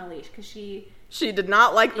first time on a leash because she did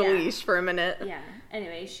not like the leash for a minute. Yeah.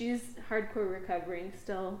 Anyway, she's hardcore recovering,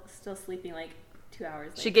 still sleeping like 2 hours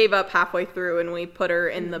later. She gave up halfway through, and we put her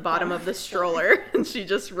in the bottom of the stroller, and she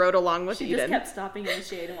just rode along with Eden. She just kept stopping in the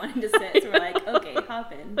shade and wanting to sit, so we're like, okay,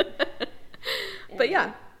 hop in. But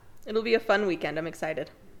yeah, it'll be a fun weekend. I'm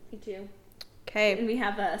excited. Me too. Okay. And we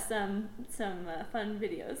have some fun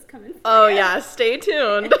videos coming. Oh yeah, stay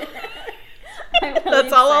tuned.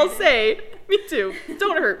 That's all I'll say. Me too.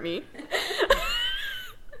 Don't hurt me.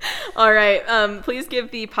 All right. Please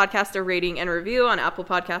give the podcast a rating and review on Apple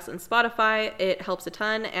Podcasts and Spotify. It helps a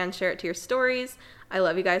ton, and share it to your stories. I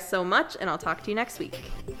love you guys so much, and I'll talk to you next week.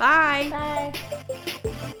 Bye.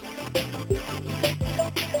 Bye.